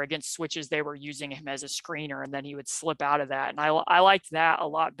too, where against switches, they were using him as a screener and then he would slip out of that. And I liked that a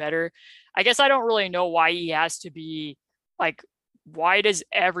lot better. I guess I don't really know why he has to be like, why does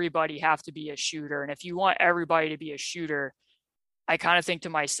everybody have to be a shooter? And if you want everybody to be a shooter, I kind of think to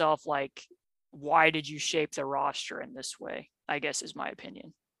myself, like, why did you shape the roster in this way? I guess is my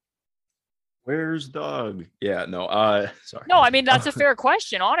opinion. Where's Doug? Yeah, no, sorry. No, I mean, that's a fair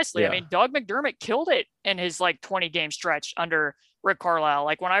question, honestly. Yeah. I mean, Doug McDermott killed it in his like 20 game stretch under Rick Carlisle.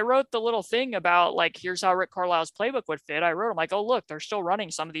 Like when I wrote the little thing about like, here's how Rick Carlisle's playbook would fit, I wrote, I'm like, oh, look, they're still running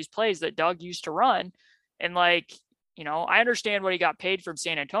some of these plays that Doug used to run. And like, you know, I understand what he got paid from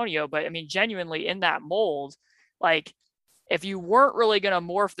San Antonio, but I mean, genuinely in that mold, like if you weren't really going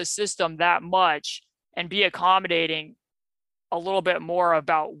to morph the system that much and be accommodating a little bit more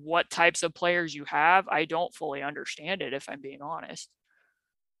about what types of players you have, I don't fully understand it, if I'm being honest.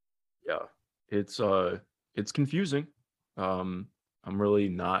 Yeah, it's confusing. I'm really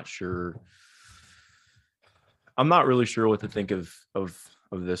not sure. I'm not really sure what to think of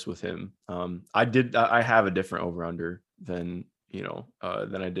this with him. I have a different over under than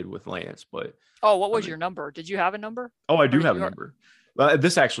I did with Lance, but what was your number? Did you have a number? Oh, I do have a number.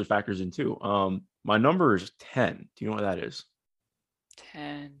 This actually factors in too. My number is 10. Do you know what that is?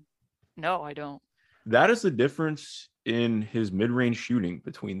 10. No, I don't. That is the difference in his mid-range shooting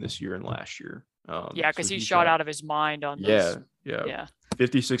between this year and last year. Because he shot out of his mind on this. Yeah.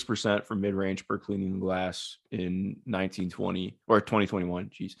 56% from mid-range per cleaning the glass in 1920 or 2021.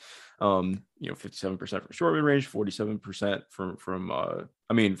 Geez. 57% from short mid-range, 47% from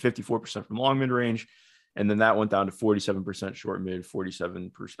 54% from long mid-range. And then that went down to 47% short mid,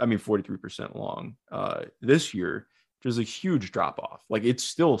 43% long this year, which is a huge drop off. Like it's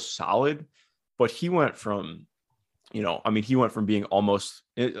still solid, but he went from being almost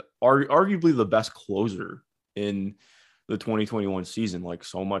arguably the best closer in the 2021 season. Like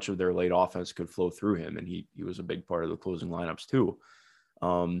so much of their late offense could flow through him. And he was a big part of the closing lineups too.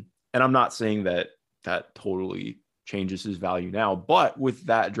 And I'm not saying that totally changes his value now, but with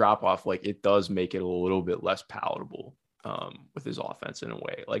that drop off, like it does make it a little bit less palatable with his offense in a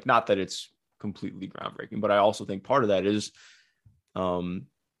way. Like not that it's completely groundbreaking, but I also think part of that is,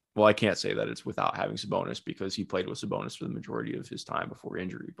 I can't say that it's without having Sabonis because he played with Sabonis for the majority of his time before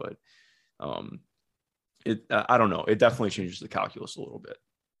injury, but I don't know. It definitely changes the calculus a little bit.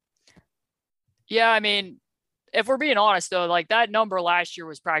 Yeah. I mean, if we're being honest though, like that number last year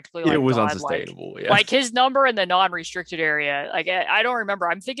was practically like it was unsustainable. Like his number in the non-restricted area, like I don't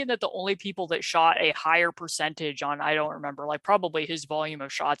remember. I'm thinking that the only people that shot a higher percentage on, I don't remember, like probably his volume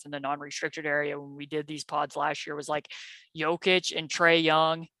of shots in the non-restricted area when we did these pods last year was like Jokic and Trae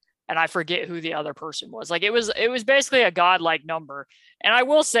Young. And I forget who the other person was. Like it was basically a godlike number. And I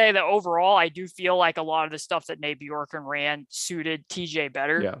will say that overall, I do feel like a lot of the stuff that Nate Bjorken ran suited TJ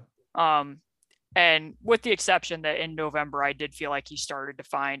better. Yeah. And with the exception that in November, I did feel like he started to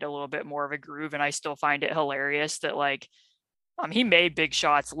find a little bit more of a groove. And I still find it hilarious that like he made big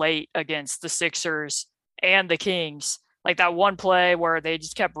shots late against the Sixers and the Kings. Like that one play where they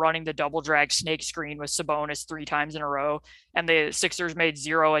just kept running the double drag snake screen with Sabonis 3 times in a row, and the Sixers made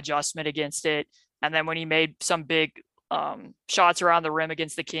zero adjustment against it. And then when he made some big shots around the rim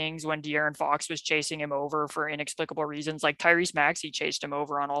against the Kings, when De'Aaron Fox was chasing him over for inexplicable reasons, like Tyrese Maxey chased him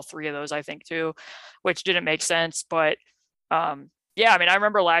over on all 3 of those, I think too, which didn't make sense. But yeah, I mean, I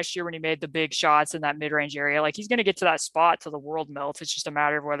remember last year when he made the big shots in that mid-range area, like he's going to get to that spot till the world melts. It's just a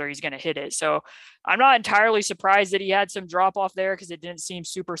matter of whether he's going to hit it. So I'm not entirely surprised that he had some drop off there because it didn't seem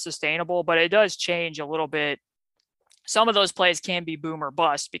super sustainable, but it does change a little bit. Some of those plays can be boom or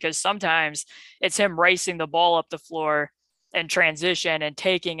bust because sometimes it's him racing the ball up the floor and transition and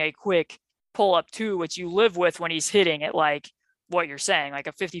taking a quick pull up 2, which you live with when he's hitting it, like what you're saying, like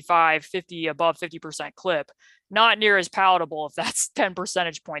a 50 above 50% clip, not near as palatable if that's 10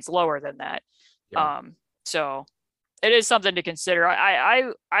 percentage points lower than that. Yeah. So it is something to consider.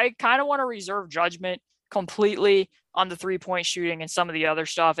 I kind of want to reserve judgment completely on the 3-point shooting and some of the other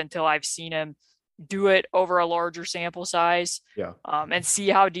stuff until I've seen him do it over a larger sample size. Yeah. And see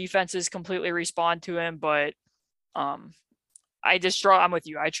how defenses completely respond to him. But I just struggle. I'm with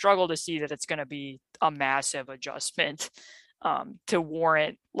you. I struggle to see that it's going to be a massive adjustment to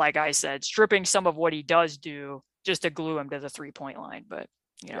warrant, like I said, stripping some of what he does do just to glue him to the 3-point line. But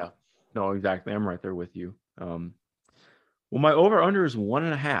yeah, no, exactly. I'm right there with you. Well, my over under is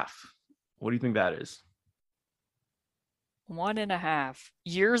 1.5. What do you think that is? 1.5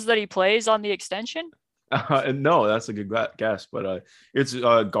 years that he plays on the extension. No, that's a good guess, but it's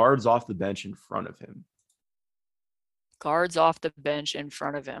guards off the bench in front of him. Guards off the bench in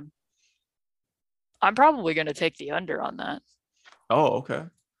front of him. I'm probably going to take the under on that. Oh, okay.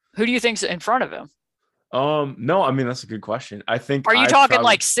 Who do you think's in front of him? No, I mean, that's a good question. I think. Are you talking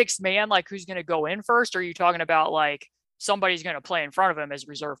like 6 man, like who's going to go in first? Or are you talking about like somebody's going to play in front of him as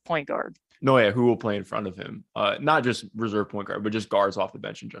reserve point guard? No, yeah, who will play in front of him? Not just reserve point guard, but just guards off the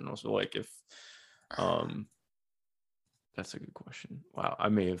bench in general. So like if, that's a good question. Wow, I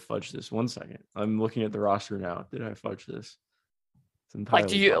may have fudged this. 1 second. I'm looking at the roster now. Did I fudge this? Like,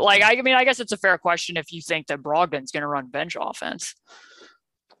 do you like? I mean, I guess it's a fair question if you think that Brogdon's going to run bench offense.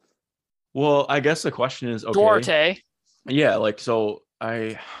 Well, I guess the question is, okay. Duarte. Yeah, like so.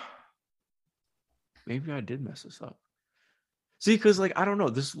 Maybe I did mess this up. See, because like I don't know.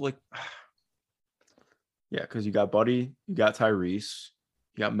 This is like, yeah, because you got Buddy, you got Tyrese,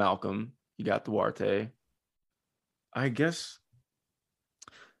 you got Malcolm, you got Duarte. I guess.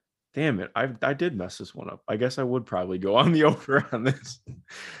 Damn it. I did mess this one up. I guess I would probably go on the over on this.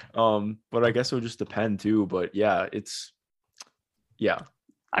 But I guess it would just depend too. But yeah,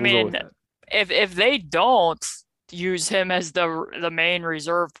 I mean, if they don't use him as the main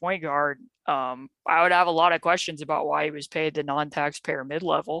reserve point guard, I would have a lot of questions about why he was paid the non-taxpayer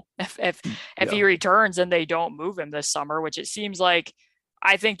mid-level. If he returns and they don't move him this summer, which it seems like,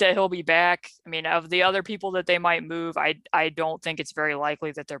 I think that he'll be back. I mean, of the other people that they might move, I don't think it's very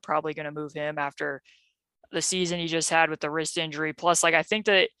likely that they're probably going to move him after the season he just had with the wrist injury. Plus, like, I think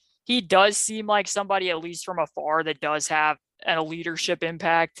that he does seem like somebody, at least from afar, that does have a leadership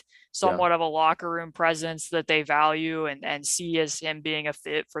impact, somewhat of a locker room presence that they value and see as him being a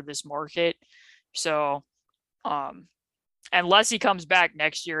fit for this market. So, unless he comes back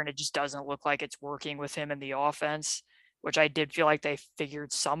next year and it just doesn't look like it's working with him in the offense, which I did feel like they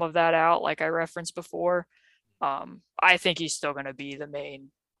figured some of that out, like I referenced before. I think he's still going to be the main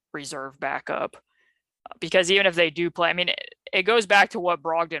reserve backup because even if they do play, I mean, it goes back to what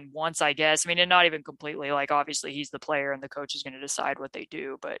Brogdon wants, I guess. I mean, and not even completely, like obviously he's the player and the coach is going to decide what they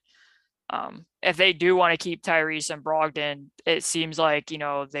do. But if they do want to keep Tyrese and Brogdon, it seems like,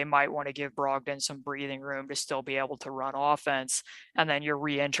 they might want to give Brogdon some breathing room to still be able to run offense. And then you're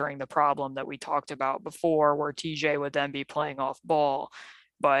re-entering the problem that we talked about before where TJ would then be playing off ball.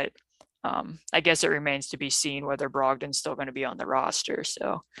 But I guess it remains to be seen whether Brogdon's still going to be on the roster.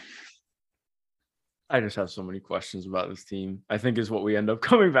 So I just have so many questions about this team, I think is what we end up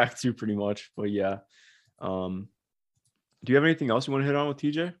coming back to pretty much. But yeah. Do you have anything else you want to hit on with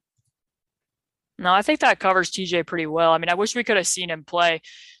TJ? No, I think that covers TJ pretty well. I mean, I wish we could have seen him play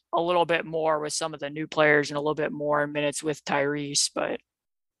a little bit more with some of the new players and a little bit more minutes with Tyrese, but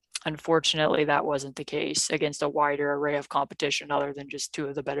unfortunately that wasn't the case against a wider array of competition other than just two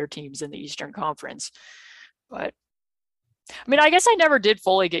of the better teams in the Eastern Conference. But I mean, I guess I never did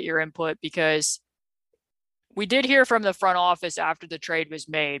fully get your input because we did hear from the front office after the trade was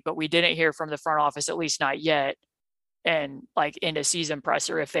made, but we didn't hear from the front office, at least not yet, and like in a season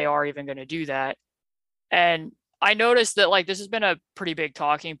presser if they are even going to do that. And I noticed that like this has been a pretty big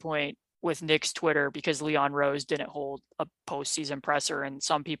talking point with Knicks Twitter because Leon Rose didn't hold a postseason presser, and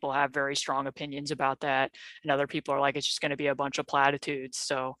some people have very strong opinions about that, and other people are like it's just going to be a bunch of platitudes.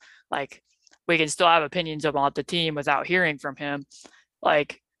 So like we can still have opinions about the team without hearing from him.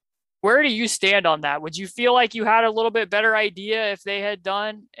 Like, where do you stand on that? Would you feel like you had a little bit better idea if they had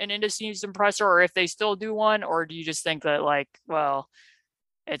done an in-season presser, or if they still do one, or do you just think that like, well,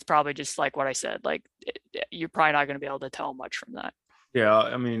 it's probably just like what I said, like you're probably not going to be able to tell much from that? Yeah,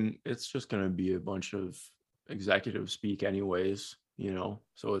 I mean, it's just going to be a bunch of executive speak anyways,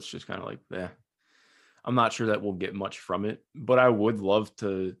 so it's just kind of like, I'm not sure that we'll get much from it, but I would love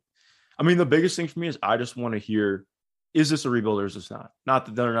to. I mean, the biggest thing for me is I just want to hear, is this a rebuild or is this not? Not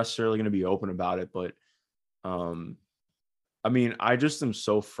that they're necessarily going to be open about it, but I mean, I just am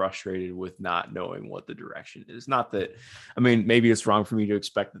so frustrated with not knowing what the direction is. Not that, I mean, maybe it's wrong for me to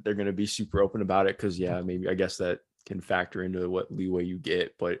expect that they're going to be super open about it because, yeah, maybe I guess that can factor into what leeway you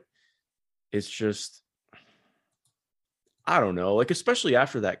get, but it's just, I don't know, like, especially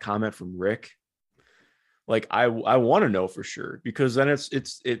after that comment from Rick, like I want to know for sure, because then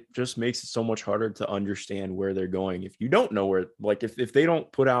it just makes it so much harder to understand where they're going if you don't know where, like if they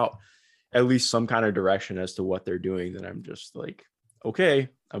don't put out at least some kind of direction as to what they're doing, then I'm just like, okay,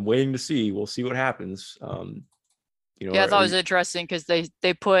 I'm waiting to see. We'll see what happens. Yeah, I thought it was interesting because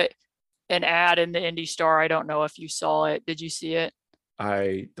they put an ad in the Indy Star. I don't know if you saw it. Did you see it?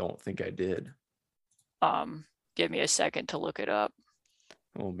 I don't think I did. Give me a second to look it up.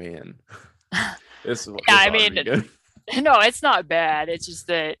 Oh man. This I mean, no, it's not bad. It's just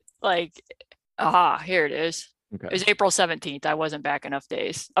that, like, here it is. Okay. It was April 17th. I wasn't back enough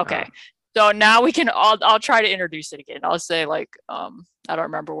days. Okay. So now we can, I'll try to introduce it again. I'll say, like, I don't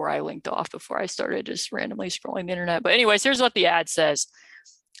remember where I linked off before I started just randomly scrolling the internet. But anyways, here's what the ad says.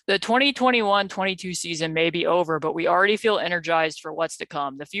 The 2021-22 season may be over, but we already feel energized for what's to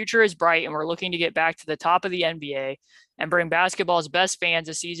come. The future is bright, and we're looking to get back to the top of the NBA and bring basketball's best fans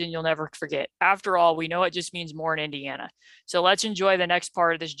a season you'll never forget. After all, we know it just means more in Indiana. So let's enjoy the next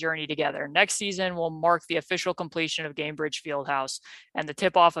part of this journey together. Next season will mark the official completion of Gainbridge Fieldhouse and the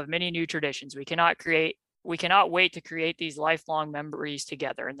tip-off of many new traditions. We cannot wait to create these lifelong memories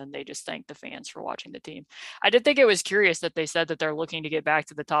together. And then they just thank the fans for watching the team. I did think it was curious that they said that they're looking to get back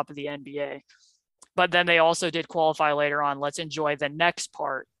to the top of the NBA, but then they also did qualify later on. Let's enjoy the next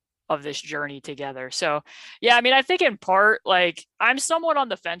part of this journey together. So yeah, I mean, I think in part, like, I'm somewhat on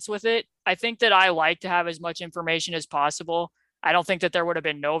the fence with it. I think that I like to have as much information as possible. I don't think that there would have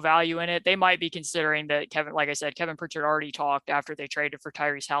been no value in it. They might be considering that like I said, Kevin Pritchard already talked after they traded for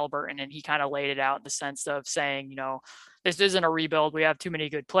Tyrese Halliburton, and he kind of laid it out in the sense of saying, this isn't a rebuild. We have too many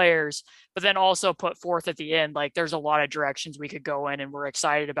good players, but then also put forth at the end, like, there's a lot of directions we could go in, and we're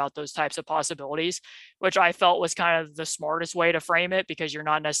excited about those types of possibilities, which I felt was kind of the smartest way to frame it, because you're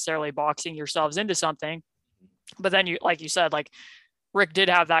not necessarily boxing yourselves into something. But then like you said, like, Rick did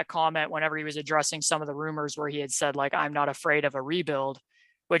have that comment whenever he was addressing some of the rumors where he had said, like, I'm not afraid of a rebuild,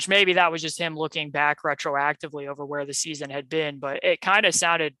 which maybe that was just him looking back retroactively over where the season had been. But it kind of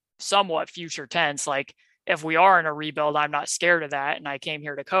sounded somewhat future tense. Like, if we are in a rebuild, I'm not scared of that, and I came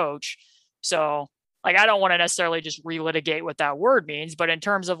here to coach. So, like, I don't want to necessarily just relitigate what that word means, but in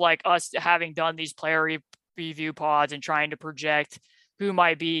terms of, like, us having done these player review pods and trying to project who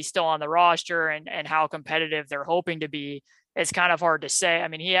might be still on the roster and how competitive they're hoping to be, it's kind of hard to say. I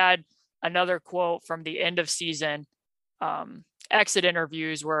mean, he had another quote from the end of season exit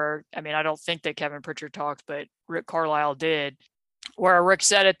interviews where, I mean, I don't think that Kevin Pritchard talked, but Rick Carlisle did, where Rick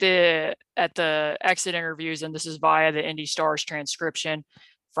said at the exit interviews, and this is via the Indy Star's transcription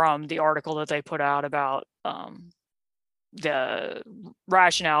from the article that they put out about the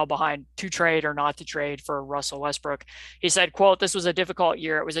rationale behind to trade or not to trade for Russell Westbrook. He said, quote, "This was a difficult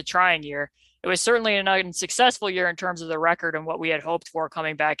year. It was a trying year. It was certainly an unsuccessful year in terms of the record and what we had hoped for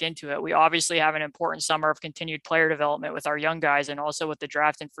coming back into it. We obviously have an important summer of continued player development with our young guys and also with the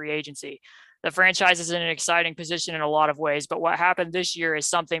draft and free agency. The franchise is in an exciting position in a lot of ways, but what happened this year is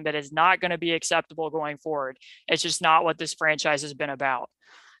something that is not going to be acceptable going forward. It's just not what this franchise has been about."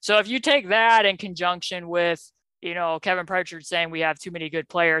 So if you take that in conjunction with, Kevin Pritchard saying we have too many good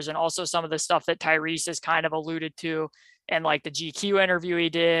players, and also some of the stuff that Tyrese has kind of alluded to, and like the GQ interview he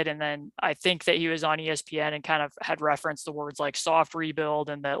did. And then I think that he was on ESPN and kind of had referenced the words like soft rebuild,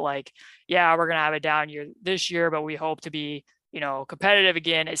 and that, like, yeah, we're going to have a down year this year, but we hope to be, competitive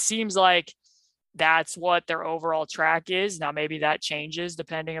again. It seems like that's what their overall track is. Now, maybe that changes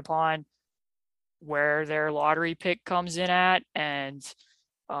depending upon where their lottery pick comes in at, and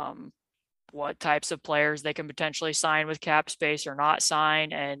what types of players they can potentially sign with cap space or not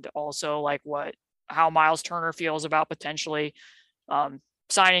sign. And also, like, how Miles Turner feels about potentially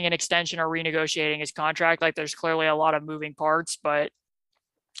signing an extension or renegotiating his contract. Like, there's clearly a lot of moving parts, but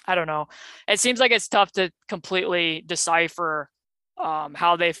I don't know. It seems like it's tough to completely decipher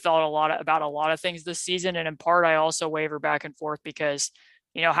how they felt about a lot of things this season. And in part, I also waver back and forth because,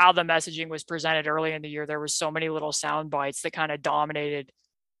 how the messaging was presented early in the year, there was so many little sound bites that kind of dominated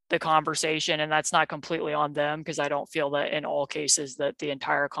the conversation, and that's not completely on them, because I don't feel that in all cases that the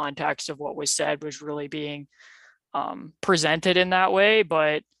entire context of what was said was really being presented in that way.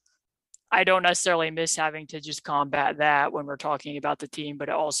 But I don't necessarily miss having to just combat that when we're talking about the team, but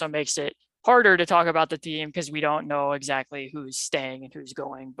it also makes it harder to talk about the team because we don't know exactly who's staying and who's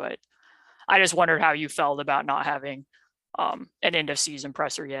going. But I just wondered how you felt about not having an end of season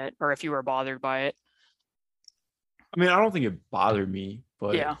presser yet, or if you were bothered by it. I mean, I don't think it bothered me,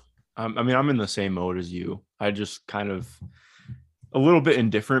 but yeah, I mean, I'm in the same mode as you. I just kind of a little bit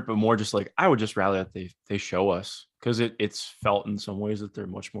indifferent, but more just like, I would just rather that they show us, because it's felt in some ways that they're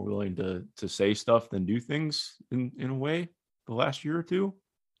much more willing to say stuff than do things in a way the last year or two.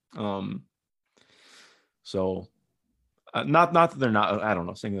 So not that they're not, I don't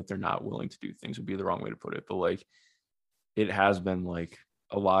know, saying that they're not willing to do things would be the wrong way to put it, but like it has been like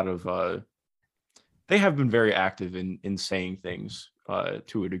a lot of they have been very active in saying things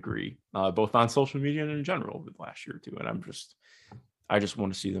to a degree, both on social media and in general over the last year or two. And I just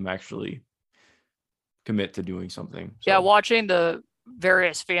want to see them actually commit to doing something. So. Yeah, watching the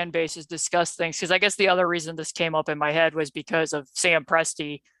various fan bases discuss things, because I guess the other reason this came up in my head was because of Sam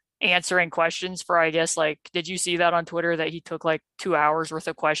Presti answering questions for, I guess, like, did you see that on Twitter that he took like 2 hours worth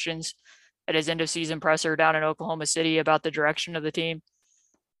of questions at his end of season presser down in Oklahoma City about the direction of the team?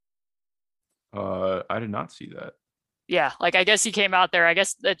 I did not see that. Yeah, like I guess he came out there. I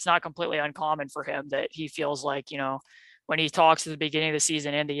guess it's not completely uncommon for him that he feels like, when he talks at the beginning of the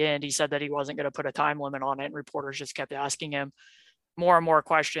season and the end, he said that he wasn't going to put a time limit on it. And reporters just kept asking him more and more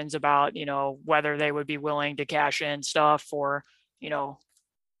questions about, whether they would be willing to cash in stuff or,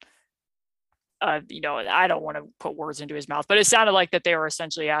 I don't want to put words into his mouth, but it sounded like that they were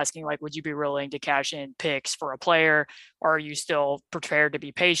essentially asking, like, would you be willing to cash in picks for a player? Or are you still prepared to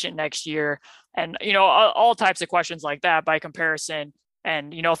be patient next year? And, all types of questions like that by comparison.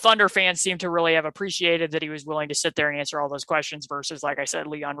 And, Thunder fans seem to really have appreciated that he was willing to sit there and answer all those questions versus, like I said,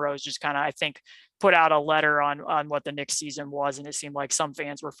 Leon Rose just kind of, I think, put out a letter on what the Knicks season was. And it seemed like some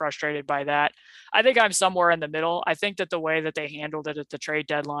fans were frustrated by that. I think I'm somewhere in the middle. I think that the way that they handled it at the trade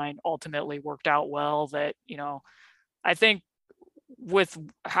deadline ultimately worked out well. That, I think with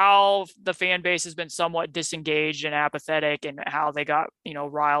how the fan base has been somewhat disengaged and apathetic and how they got,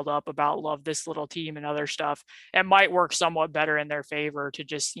 riled up about love this little team and other stuff, it might work somewhat better in their favor to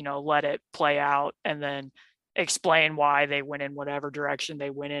just, let it play out and then explain why they went in whatever direction they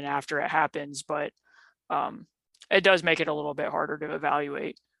went in after it happens. But it does make it a little bit harder to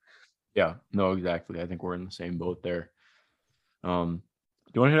evaluate. Yeah, no, exactly. I think we're in the same boat there. Do you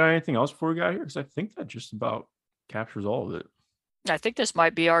want to hit on anything else before we got here? Because I think that just about captures all of it. I think this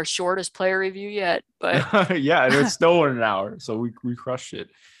might be our shortest player review yet, but yeah, and it's still in an hour, so we crushed it.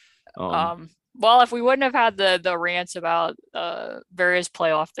 Well, if we wouldn't have had the rants about various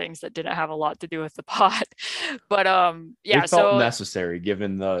playoff things that didn't have a lot to do with the pot, but yeah, it felt necessary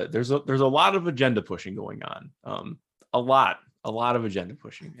given there's a lot of agenda pushing going on, a lot of agenda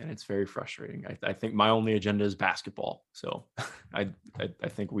pushing, and it's very frustrating. I think my only agenda is basketball, so I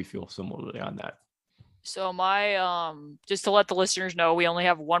think we feel similarly on that. So my, just to let the listeners know, we only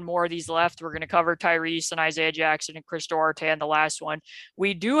have one more of these left. We're going to cover Tyrese and Isaiah Jackson and Chris Duarte and the last one.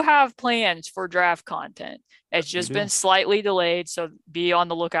 We do have plans for draft content. It's just been slightly delayed. So be on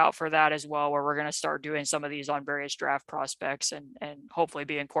the lookout for that as well, where we're going to start doing some of these on various draft prospects and hopefully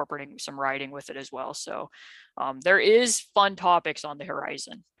be incorporating some writing with it as well. So there is fun topics on the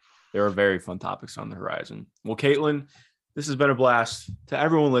horizon. There are very fun topics on the horizon. Well, Caitlin, this has been a blast. To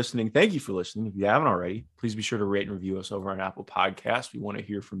everyone listening, thank you for listening. If you haven't already, please be sure to rate and review us over on Apple Podcasts. We want to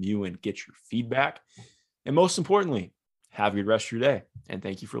hear from you and get your feedback. And most importantly, have a good rest of your day. And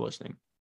thank you for listening.